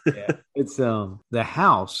 Yeah, it's the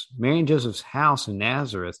house. Mary and Joseph's house in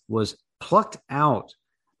Nazareth was plucked out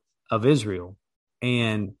of Israel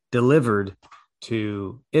and delivered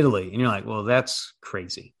to Italy, and you're like, well, that's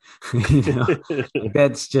crazy.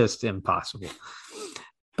 That's just impossible.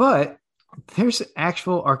 But there's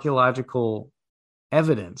actual archaeological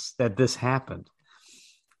evidence that this happened.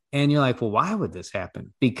 And you're like, well, why would this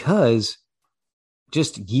happen? Because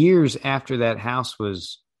just years after that house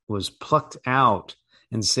was plucked out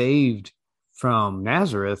and saved from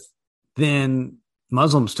Nazareth, then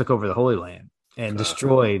Muslims took over the Holy Land and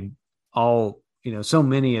destroyed all so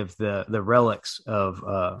many of the relics of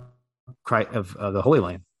the Holy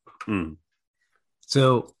Land. Mm.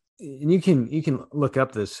 So, and you can look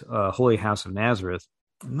up this Holy House of Nazareth.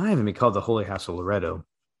 It might even be called the Holy House of Loreto,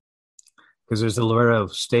 because there's the Loreto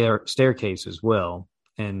staircase as well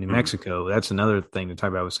in New Mexico. That's another thing to talk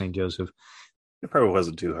about with St. Joseph. It probably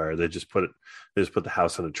wasn't too hard. They just put the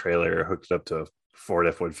house on a trailer, hooked it up to a Ford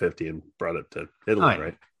F-150, and brought it to Italy,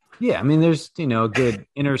 right? Yeah, I mean, there's a good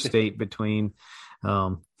interstate between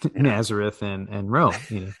Nazareth and Rome.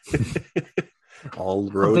 All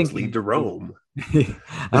roads lead to Rome.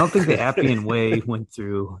 I don't think the Appian Way went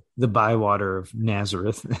through the bywater of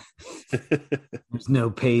Nazareth. There's no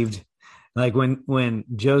paved, like when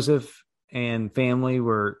Joseph and family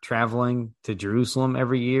were traveling to Jerusalem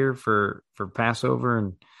every year for Passover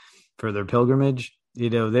and for their pilgrimage,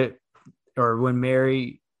 or when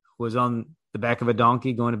Mary was on the back of a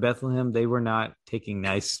donkey going to Bethlehem, they were not taking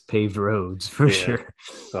nice paved roads for sure.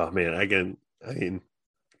 Oh man,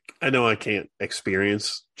 I know I can't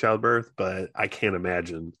experience childbirth, but I can't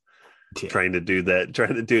imagine trying to do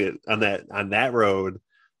it on that road,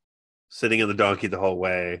 sitting on the donkey the whole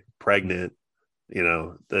way, pregnant.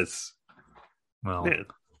 That's, well, man,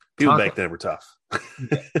 people back then were tough.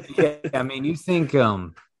 Yeah, I mean, you think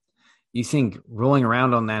rolling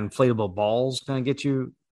around on that inflatable ball's going to get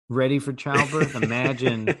you ready for childbirth?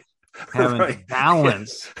 Imagine having to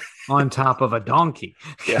balance on top of a donkey.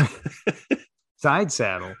 Yeah. Side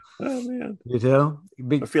saddle. Oh man.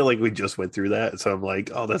 I feel like we just went through that, so I'm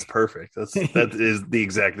like, oh, that's perfect. That is the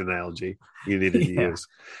exact analogy you needed to use.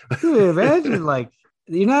 Dude, imagine, like,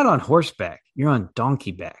 you're not on horseback, you're on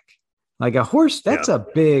donkey back. Like a horse, that's a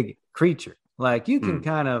big creature. Like, you can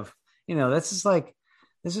kind of, this is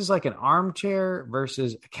like an armchair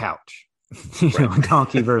versus a couch.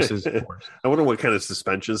 Donkey versus horse. I wonder what kind of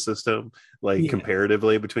suspension system,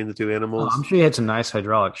 comparatively, between the two animals. I'm sure you had some nice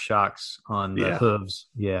hydraulic shocks on the hooves.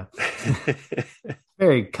 Yeah.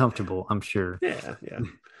 Very comfortable, I'm sure. Yeah.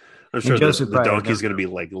 I'm sure the donkey's going to be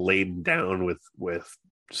like laden down with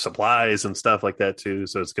supplies and stuff like that too.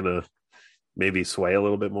 So it's going to maybe sway a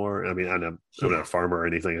little bit more. I mean, I'm not a farmer or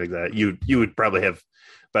anything like that. You would probably have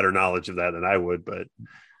better knowledge of that than I would, but.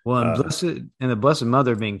 Well, the Blessed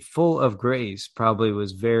Mother, being full of grace, probably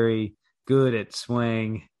was very good at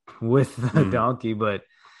swaying with the donkey. But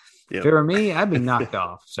if it were me, I'd been knocked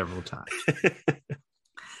off several times.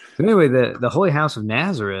 So anyway, the Holy House of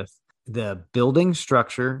Nazareth, the building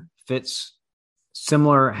structure fits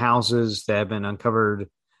similar houses that have been uncovered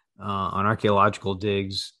on archaeological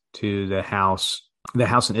digs to the house. The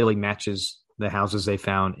house in Italy matches the houses they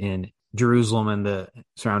found in Jerusalem and the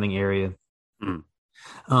surrounding area. Mm.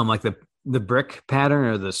 Like the brick pattern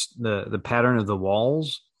or the pattern of the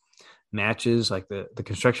walls matches, like the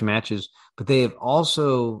construction matches, but they have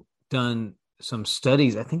also done some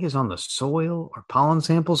studies, I think it's on the soil or pollen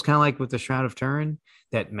samples, kind of like with the Shroud of Turin,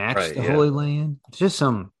 that match the Holy Land. It's just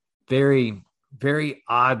some very, very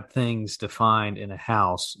odd things to find in a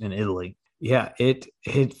house in Italy. Yeah, it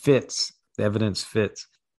fits. The evidence fits.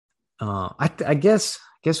 I guess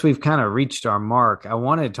we've kind of reached our mark. I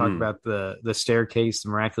wanted to talk about the staircase, the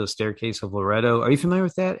miraculous staircase of Loreto. Are you familiar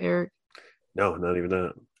with that, Eric? No, not even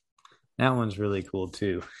that. That one's really cool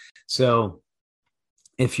too. So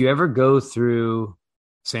if you ever go through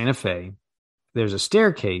Santa Fe, there's a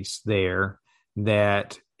staircase there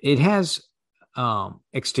that it has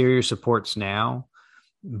exterior supports now,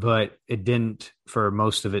 but it didn't for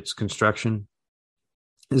most of its construction.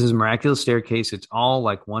 This is a miraculous staircase. It's all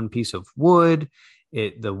like one piece of wood.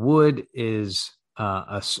 The wood is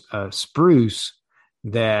a spruce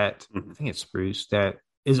that, I think it's spruce, that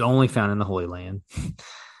is only found in the Holy Land.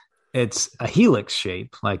 It's a helix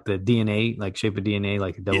shape, like the DNA, like shape of DNA,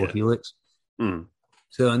 like a double helix. Mm.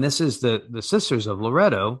 So, and this is the Sisters of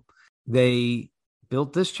Loreto. They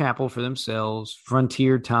built this chapel for themselves,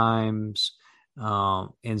 frontier times,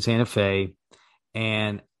 in Santa Fe.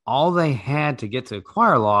 And all they had to get to the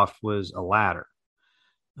choir loft was a ladder.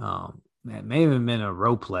 It may have been a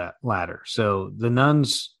rope ladder. So the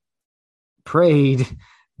nuns prayed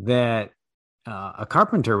that a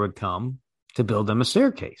carpenter would come to build them a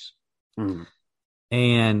staircase. Mm.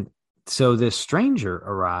 And so this stranger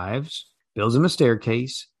arrives, builds him a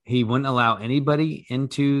staircase. He wouldn't allow anybody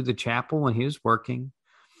into the chapel when he was working.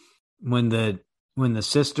 When the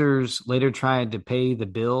sisters later tried to pay the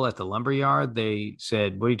bill at the lumberyard, they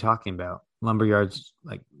said, "What are you talking about? Lumberyards,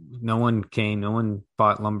 like, no one came, no one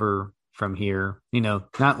bought lumber from here."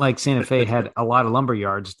 Not like Santa Fe had a lot of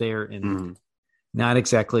lumberyards there in not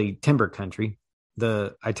exactly timber country.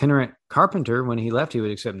 The itinerant carpenter, when he left, he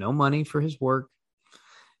would accept no money for his work.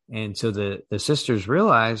 And so the sisters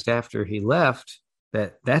realized after he left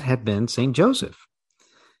that had been St. Joseph.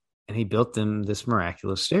 And he built them this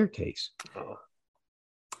miraculous staircase. Oh,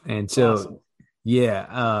 and so,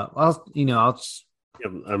 awesome.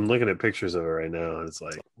 I'm looking at pictures of it right now, and it's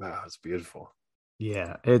like, wow, it's beautiful.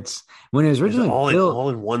 Yeah, it's when it was originally built, all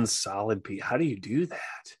in one solid piece. How do you do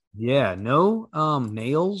that? Yeah, no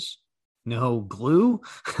nails, no glue.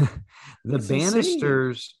 The That's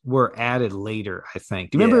banisters were added later, I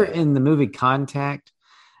think. Do you remember in the movie Contact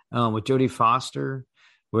with Jodie Foster,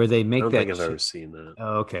 where they make I don't think I've ever seen that.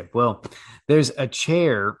 Oh, okay. Well, there's a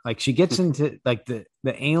chair, like she gets into like the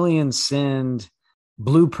aliens send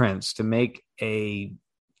blueprints to make a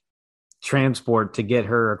transport to get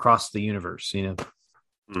her across the universe,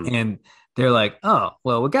 and they're like, oh,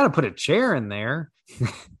 well, we got to put a chair in there.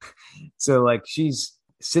 So like she's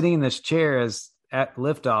sitting in this chair as at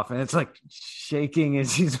liftoff, and it's like shaking, and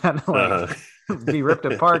she's about to like be ripped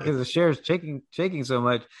apart because the chair is shaking so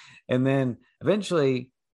much. And then eventually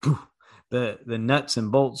the nuts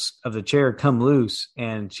and bolts of the chair come loose,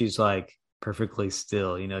 and she's like perfectly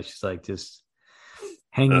still. She's like just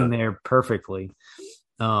hanging there perfectly.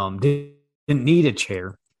 Didn't need a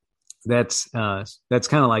chair. That's kind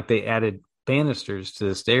of like they added banisters to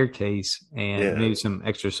the staircase and maybe some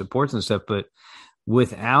extra supports and stuff, but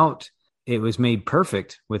it was made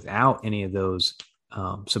perfect without any of those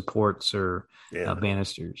supports or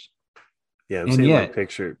banisters. Yeah, I'm seeing like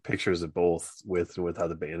pictures of both with and without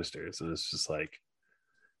the banisters, and it's just like,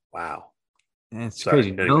 wow. It's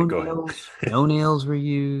crazy. Anyway, no nails were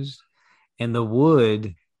used, and the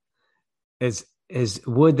wood is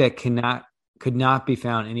wood that could not be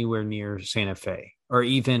found anywhere near Santa Fe or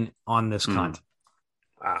even on this continent.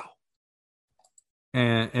 Wow.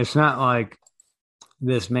 And it's not like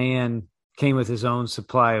this man came with his own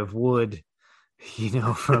supply of wood,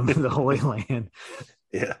 from the Holy Land.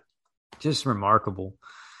 Yeah. Just remarkable.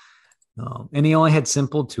 And he only had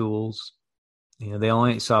simple tools. They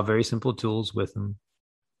only saw very simple tools with him.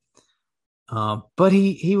 But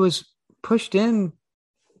he was pushed in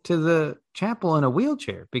to the chapel in a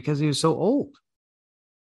wheelchair because he was so old.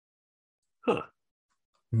 Huh.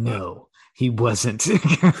 No, he wasn't.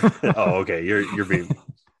 Oh, okay. You're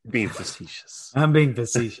being facetious. I'm being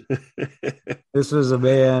facetious. This was a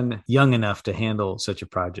man young enough to handle such a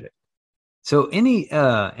project. So any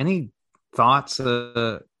thoughts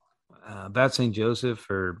about St. Joseph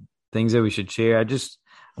or things that we should share?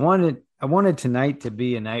 I wanted tonight to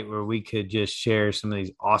be a night where we could just share some of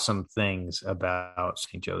these awesome things about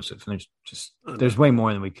St. Joseph. And there's way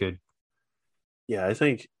more than we could. Yeah, I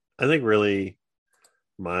think really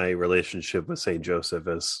my relationship with St. Joseph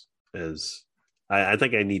is I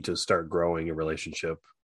think I need to start growing a relationship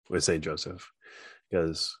with St. Joseph,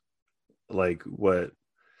 because like what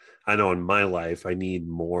I know in my life, I need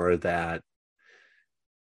more that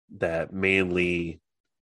manly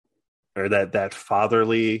or that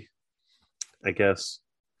fatherly, I guess.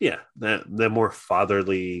 Yeah, that more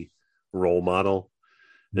fatherly role model.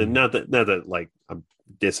 Mm-hmm. And not that like I'm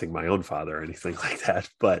dissing my own father or anything like that,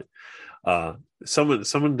 but someone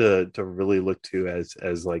to really look to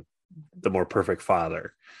as like the more perfect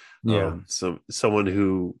father. Yeah. Someone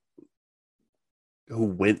who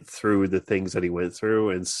went through the things that he went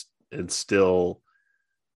through and still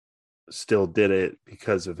did it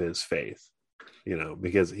because of his faith,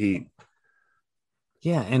 because he.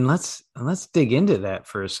 Yeah. And let's dig into that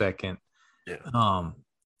for a second. Yeah.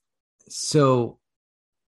 So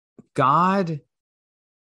God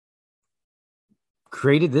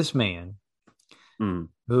created this man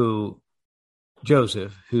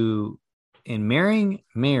Joseph, who in marrying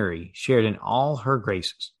Mary shared in all her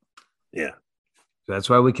graces. Yeah. So that's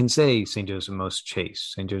why we can say St. Joseph most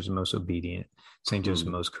chaste, St. Joseph most obedient, St. Joseph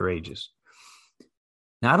most courageous.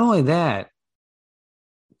 Not only that,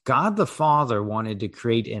 God the Father wanted to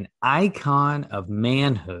create an icon of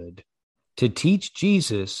manhood to teach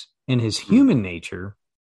Jesus in his human nature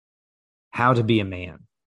how to be a man,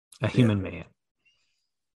 a human man.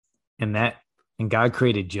 And God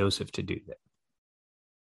created Joseph to do that.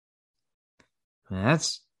 And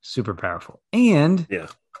that's super powerful. And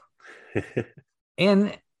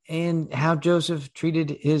and how Joseph treated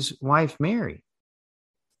his wife Mary,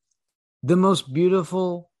 the most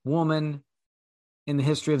beautiful woman in the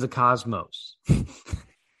history of the cosmos.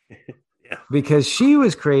 Because she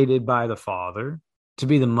was created by the Father to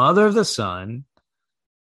be the mother of the Son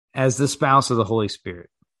as the spouse of the Holy Spirit.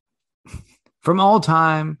 From all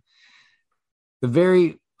time, the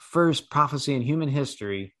very first prophecy in human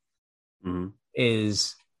history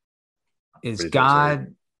is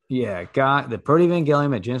God. Yeah, God, the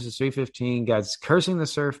Proto-Evangelium at Genesis 3:15, God's cursing the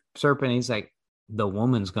serpent. He's like, the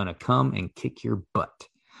woman's going to come and kick your butt.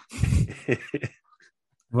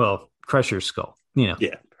 Well, crush your skull, Yeah,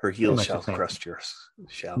 her heels shall crush your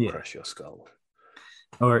skull.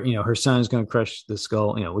 Or, her son's going to crush the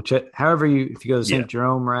skull, which, however if you go the St.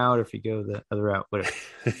 Jerome route, or if you go the other route, whatever.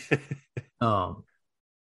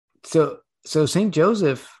 So St.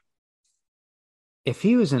 Joseph, if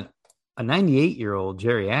he was a 98-year-old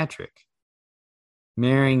geriatric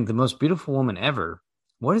marrying the most beautiful woman ever,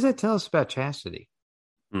 what does that tell us about chastity?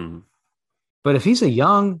 Mm. But if he's a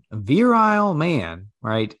young, virile man,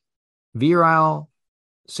 right? Virile,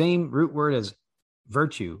 same root word as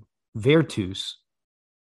virtue, virtus.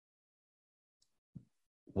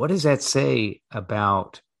 What does that say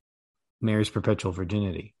about Mary's perpetual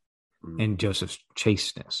virginity and Joseph's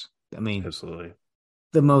chasteness? I mean, absolutely,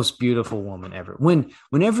 the most beautiful woman ever.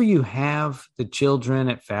 Whenever you have the children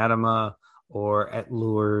at Fatima or at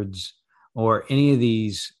Lourdes or any of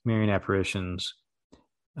these Marian apparitions,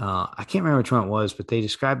 I can't remember which one it was, but they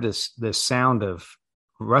described this sound of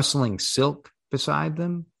rustling silk beside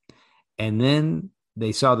them, and then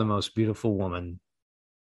they saw the most beautiful woman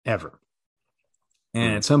ever.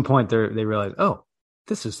 And at some point, they realized, oh,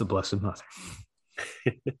 this is the Blessed Mother.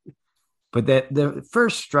 But that they're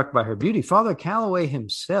first struck by her beauty. Father Calloway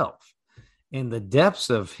himself, in the depths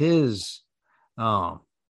of his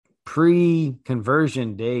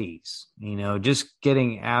pre-conversion days, just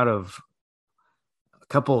getting out of a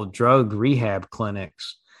couple of drug rehab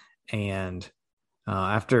clinics, and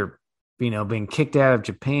after being kicked out of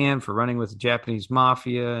Japan for running with the Japanese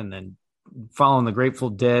mafia, and then following the Grateful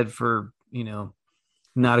Dead for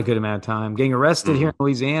not a good amount of time, getting arrested here in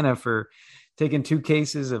Louisiana for taking 2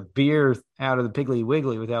 cases of beer out of the Piggly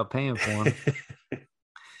Wiggly without paying for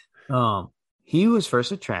them. He was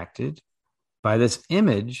first attracted by this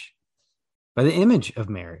image, by the image of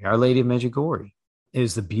Mary, Our Lady of Medjugorje. It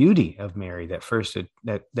was the beauty of Mary that first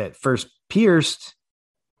pierced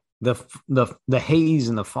the haze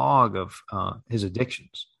and the fog of his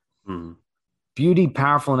addictions. Beauty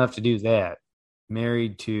powerful enough to do that,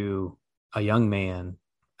 married to a young man,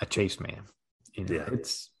 a chaste man.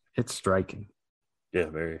 It's striking. Yeah,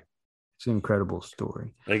 very. It's an incredible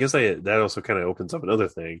story. I guess that also kind of opens up another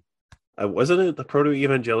thing. Wasn't it the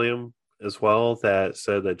Proto-Evangelium as well that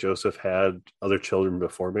said that Joseph had other children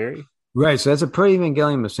before Mary? Right. So that's a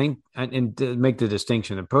Proto-Evangelium of Saint, and to make the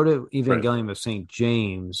distinction, the Proto-Evangelium of Saint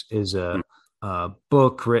James is a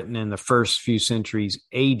book written in the first few centuries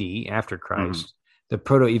AD after Christ. The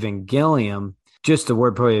Proto-Evangelium, just the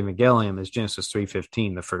word Proto-Evangelium, is Genesis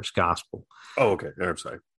 3:15, the first gospel. Oh, okay. I'm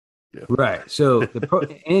sorry. Yeah. Right. So in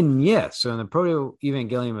the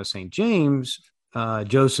Proto-Evangelium of St. James,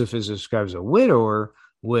 Joseph is described as a widower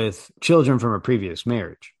with children from a previous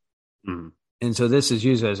marriage. And so this is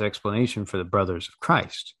used as explanation for the brothers of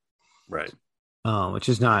Christ. Right. Which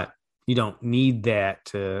is not, you don't need that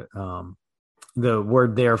to, the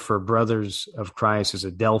word there for brothers of Christ is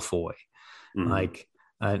adelphoi. Like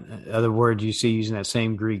other word you see using that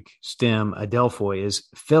same Greek stem, adelphoi, is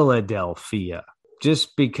Philadelphia.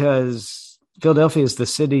 Just because Philadelphia is the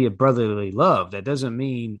city of brotherly love, that doesn't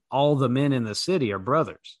mean all the men in the city are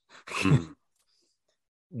brothers.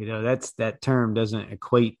 That term doesn't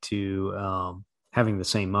equate to having the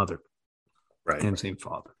same mother, right, and same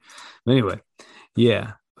father. But anyway,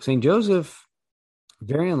 yeah, St. Joseph,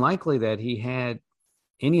 very unlikely that he had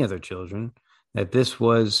any other children. That this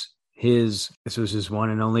was his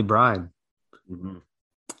one and only bride.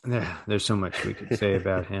 There's so much we could say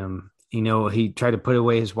about him. He tried to put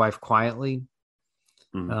away his wife quietly.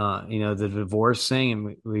 The divorce thing,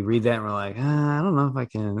 and we read that and we're like, I don't know if I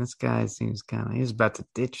can. This guy seems he's about to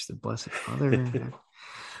ditch the Blessed Mother.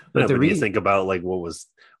 But you think about like what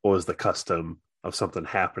was the custom of something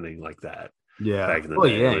happening like that? Yeah. Back in the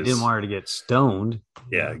day, he didn't want her to get stoned.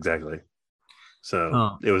 Yeah, exactly.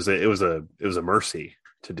 So it was a mercy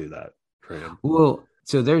to do that for him. Well,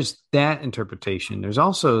 so there's that interpretation. There's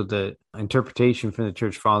also the interpretation from the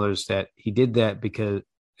Church Fathers that he did that because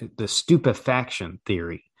the stupefaction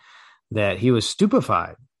theory, that he was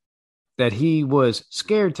stupefied, that he was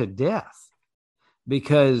scared to death,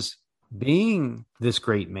 because being this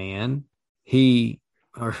great man,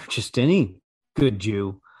 or just any good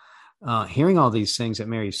Jew, hearing all these things that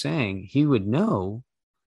Mary's saying, he would know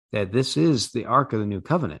that this is the Ark of the New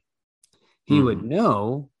Covenant. He would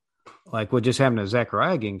know, like what just happened to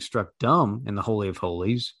Zechariah getting struck dumb in the Holy of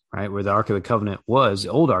Holies, right, where the Ark of the Covenant was, the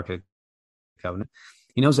old Ark of the Covenant.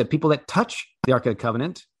 He knows that people that touch the Ark of the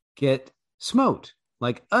Covenant get smote,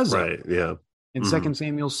 like Uzzah, right? Yeah, in 2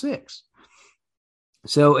 Samuel 6.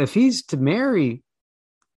 So if he's to marry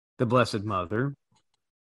the Blessed Mother,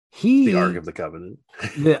 The Ark of the Covenant.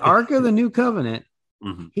 The Ark of the New Covenant,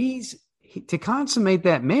 mm-hmm. To consummate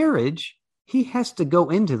that marriage, he has to go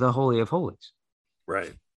into the Holy of Holies.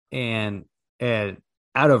 Right. And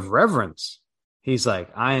out of reverence, he's like,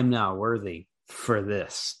 I am not worthy for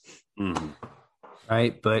this. Mm-hmm.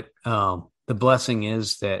 Right. But the blessing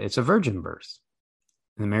is that it's a virgin birth.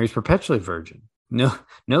 And Mary's perpetually virgin.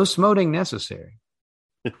 No smoting necessary.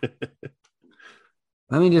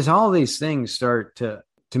 I mean, just all these things start to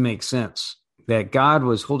make sense, that God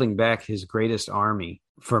was holding back his greatest army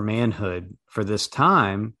for manhood for this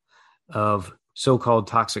time of so-called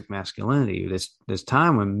toxic masculinity, this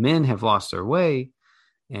time when men have lost their way,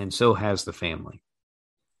 and so has the family.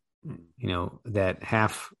 You know, that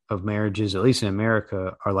half of marriages, at least in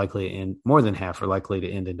America, are likely to end, more than half are likely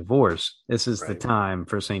to end in divorce. This is the time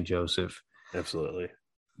for St. Joseph. Absolutely.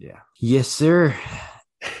 Yeah. Yes, sir.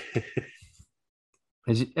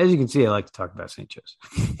 As you can see, I like to talk about St.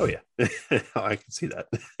 Joseph. Oh, yeah. I can see that.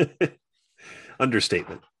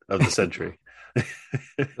 Understatement of the century.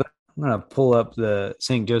 I'm going to pull up the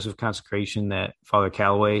St. Joseph consecration that Father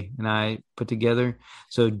Calloway and I put together.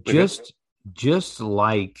 So just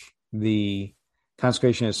like the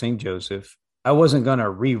consecration of St. Joseph, I wasn't going to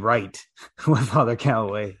rewrite what Father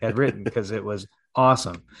Calloway had written because it was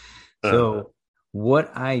awesome. So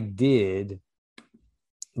what I did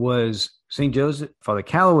was St. Joseph, Father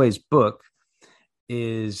Calloway's book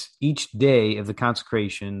is each day of the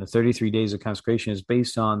consecration, the 33 days of consecration, is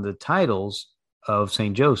based on the titles of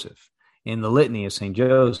St. Joseph in the litany of St.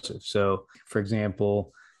 Joseph. So, for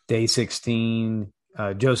example, day 16,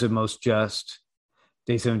 Joseph most just,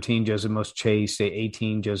 day 17, Joseph most chaste, day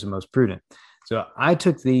 18, Joseph most prudent. So I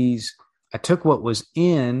took what was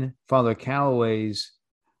in Father Calloway's,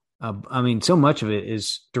 so much of it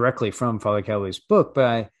is directly from Father Calloway's book,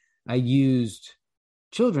 but I used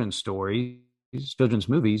children's stories, children's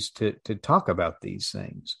movies to talk about these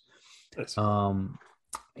things. Nice.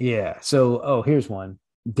 Yeah. So, here's one.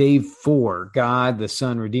 Day 4, God, the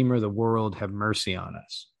Son, Redeemer of the world, have mercy on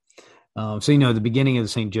us. So, the beginning of the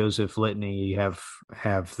St. Joseph litany, you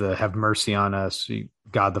have mercy on us,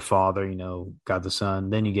 God the Father, God the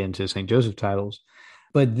Son. Then you get into St. Joseph titles.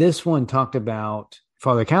 But this one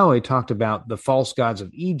Father Calloway talked about the false gods of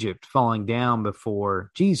Egypt falling down before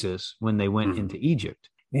Jesus when they went into Egypt,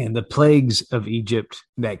 and the plagues of Egypt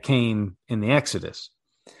that came in the Exodus.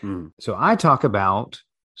 So I talk about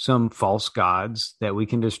some false gods that we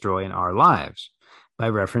can destroy in our lives by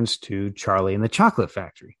reference to Charlie and the Chocolate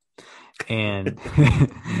Factory. And,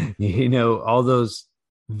 all those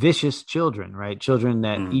vicious children, right? Children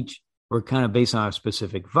that each were kind of based on a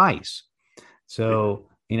specific vice. So,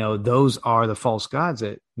 those are the false gods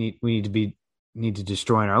that we need to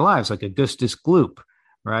destroy in our lives, like Augustus Gloop,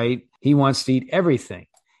 right? He wants to eat everything,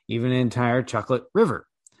 even an entire chocolate river.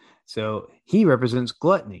 So he represents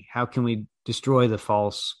gluttony. How can we destroy the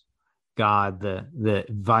false god, the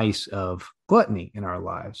vice of gluttony in our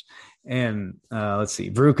lives? And let's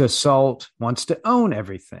see, Veruca Salt wants to own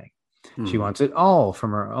everything. She wants it all,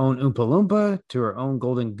 from her own Oompa Loompa to her own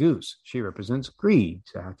golden goose. She represents greed.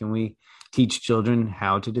 So how can we teach children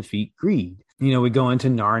how to defeat greed? We go into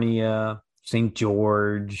Narnia, St.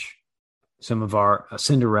 George, some of our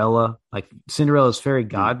Cinderella, like Cinderella's fairy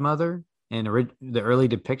godmother, and the early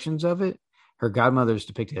depictions of it. Her godmother is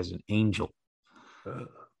depicted as an angel,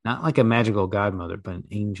 not like a magical godmother, but an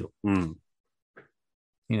angel.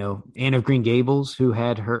 Anne of Green Gables, who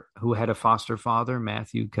had a foster father,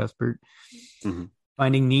 Matthew Cuthbert.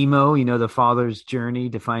 Finding Nemo, the father's journey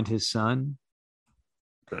to find his son.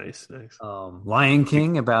 Nice. Lion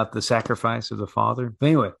King, about the sacrifice of the father. But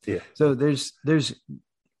anyway, so there's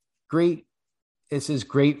great. This is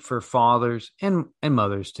great for fathers and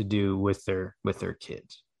mothers to do with their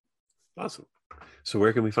kids. Awesome. So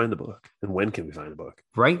where can we find the book, and when can we find the book?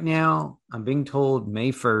 Right now, I'm being told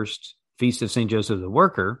May 1st, Feast of St. Joseph the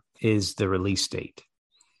Worker, is the release date.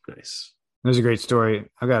 Nice. There's a great story.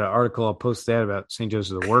 I got an article. I'll post that about St.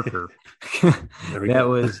 Joseph the Worker. That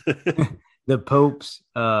was the Pope's.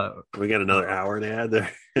 We got another hour to add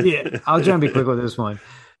there. Yeah, I'll try and be quick with this one.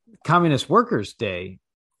 Communist Workers' Day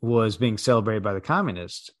was being celebrated by the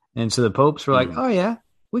communists. And so the popes were like, oh, yeah,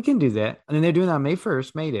 we can do that. And then they're doing that on May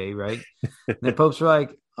 1st, May Day, right? And the popes were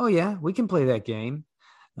like, oh, yeah, we can play that game.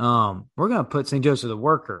 We're going to put St. Joseph the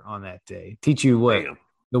Worker on that day, teach you what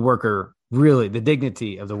the worker really, the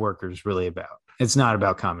dignity of the worker is really about. It's not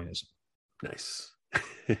about communism. Nice.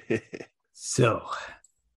 So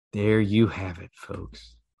there you have it,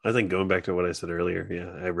 folks. I think going back to what I said earlier,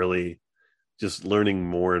 I really just learning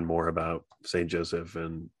more and more about St. Joseph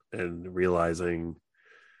and realizing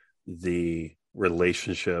the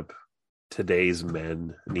relationship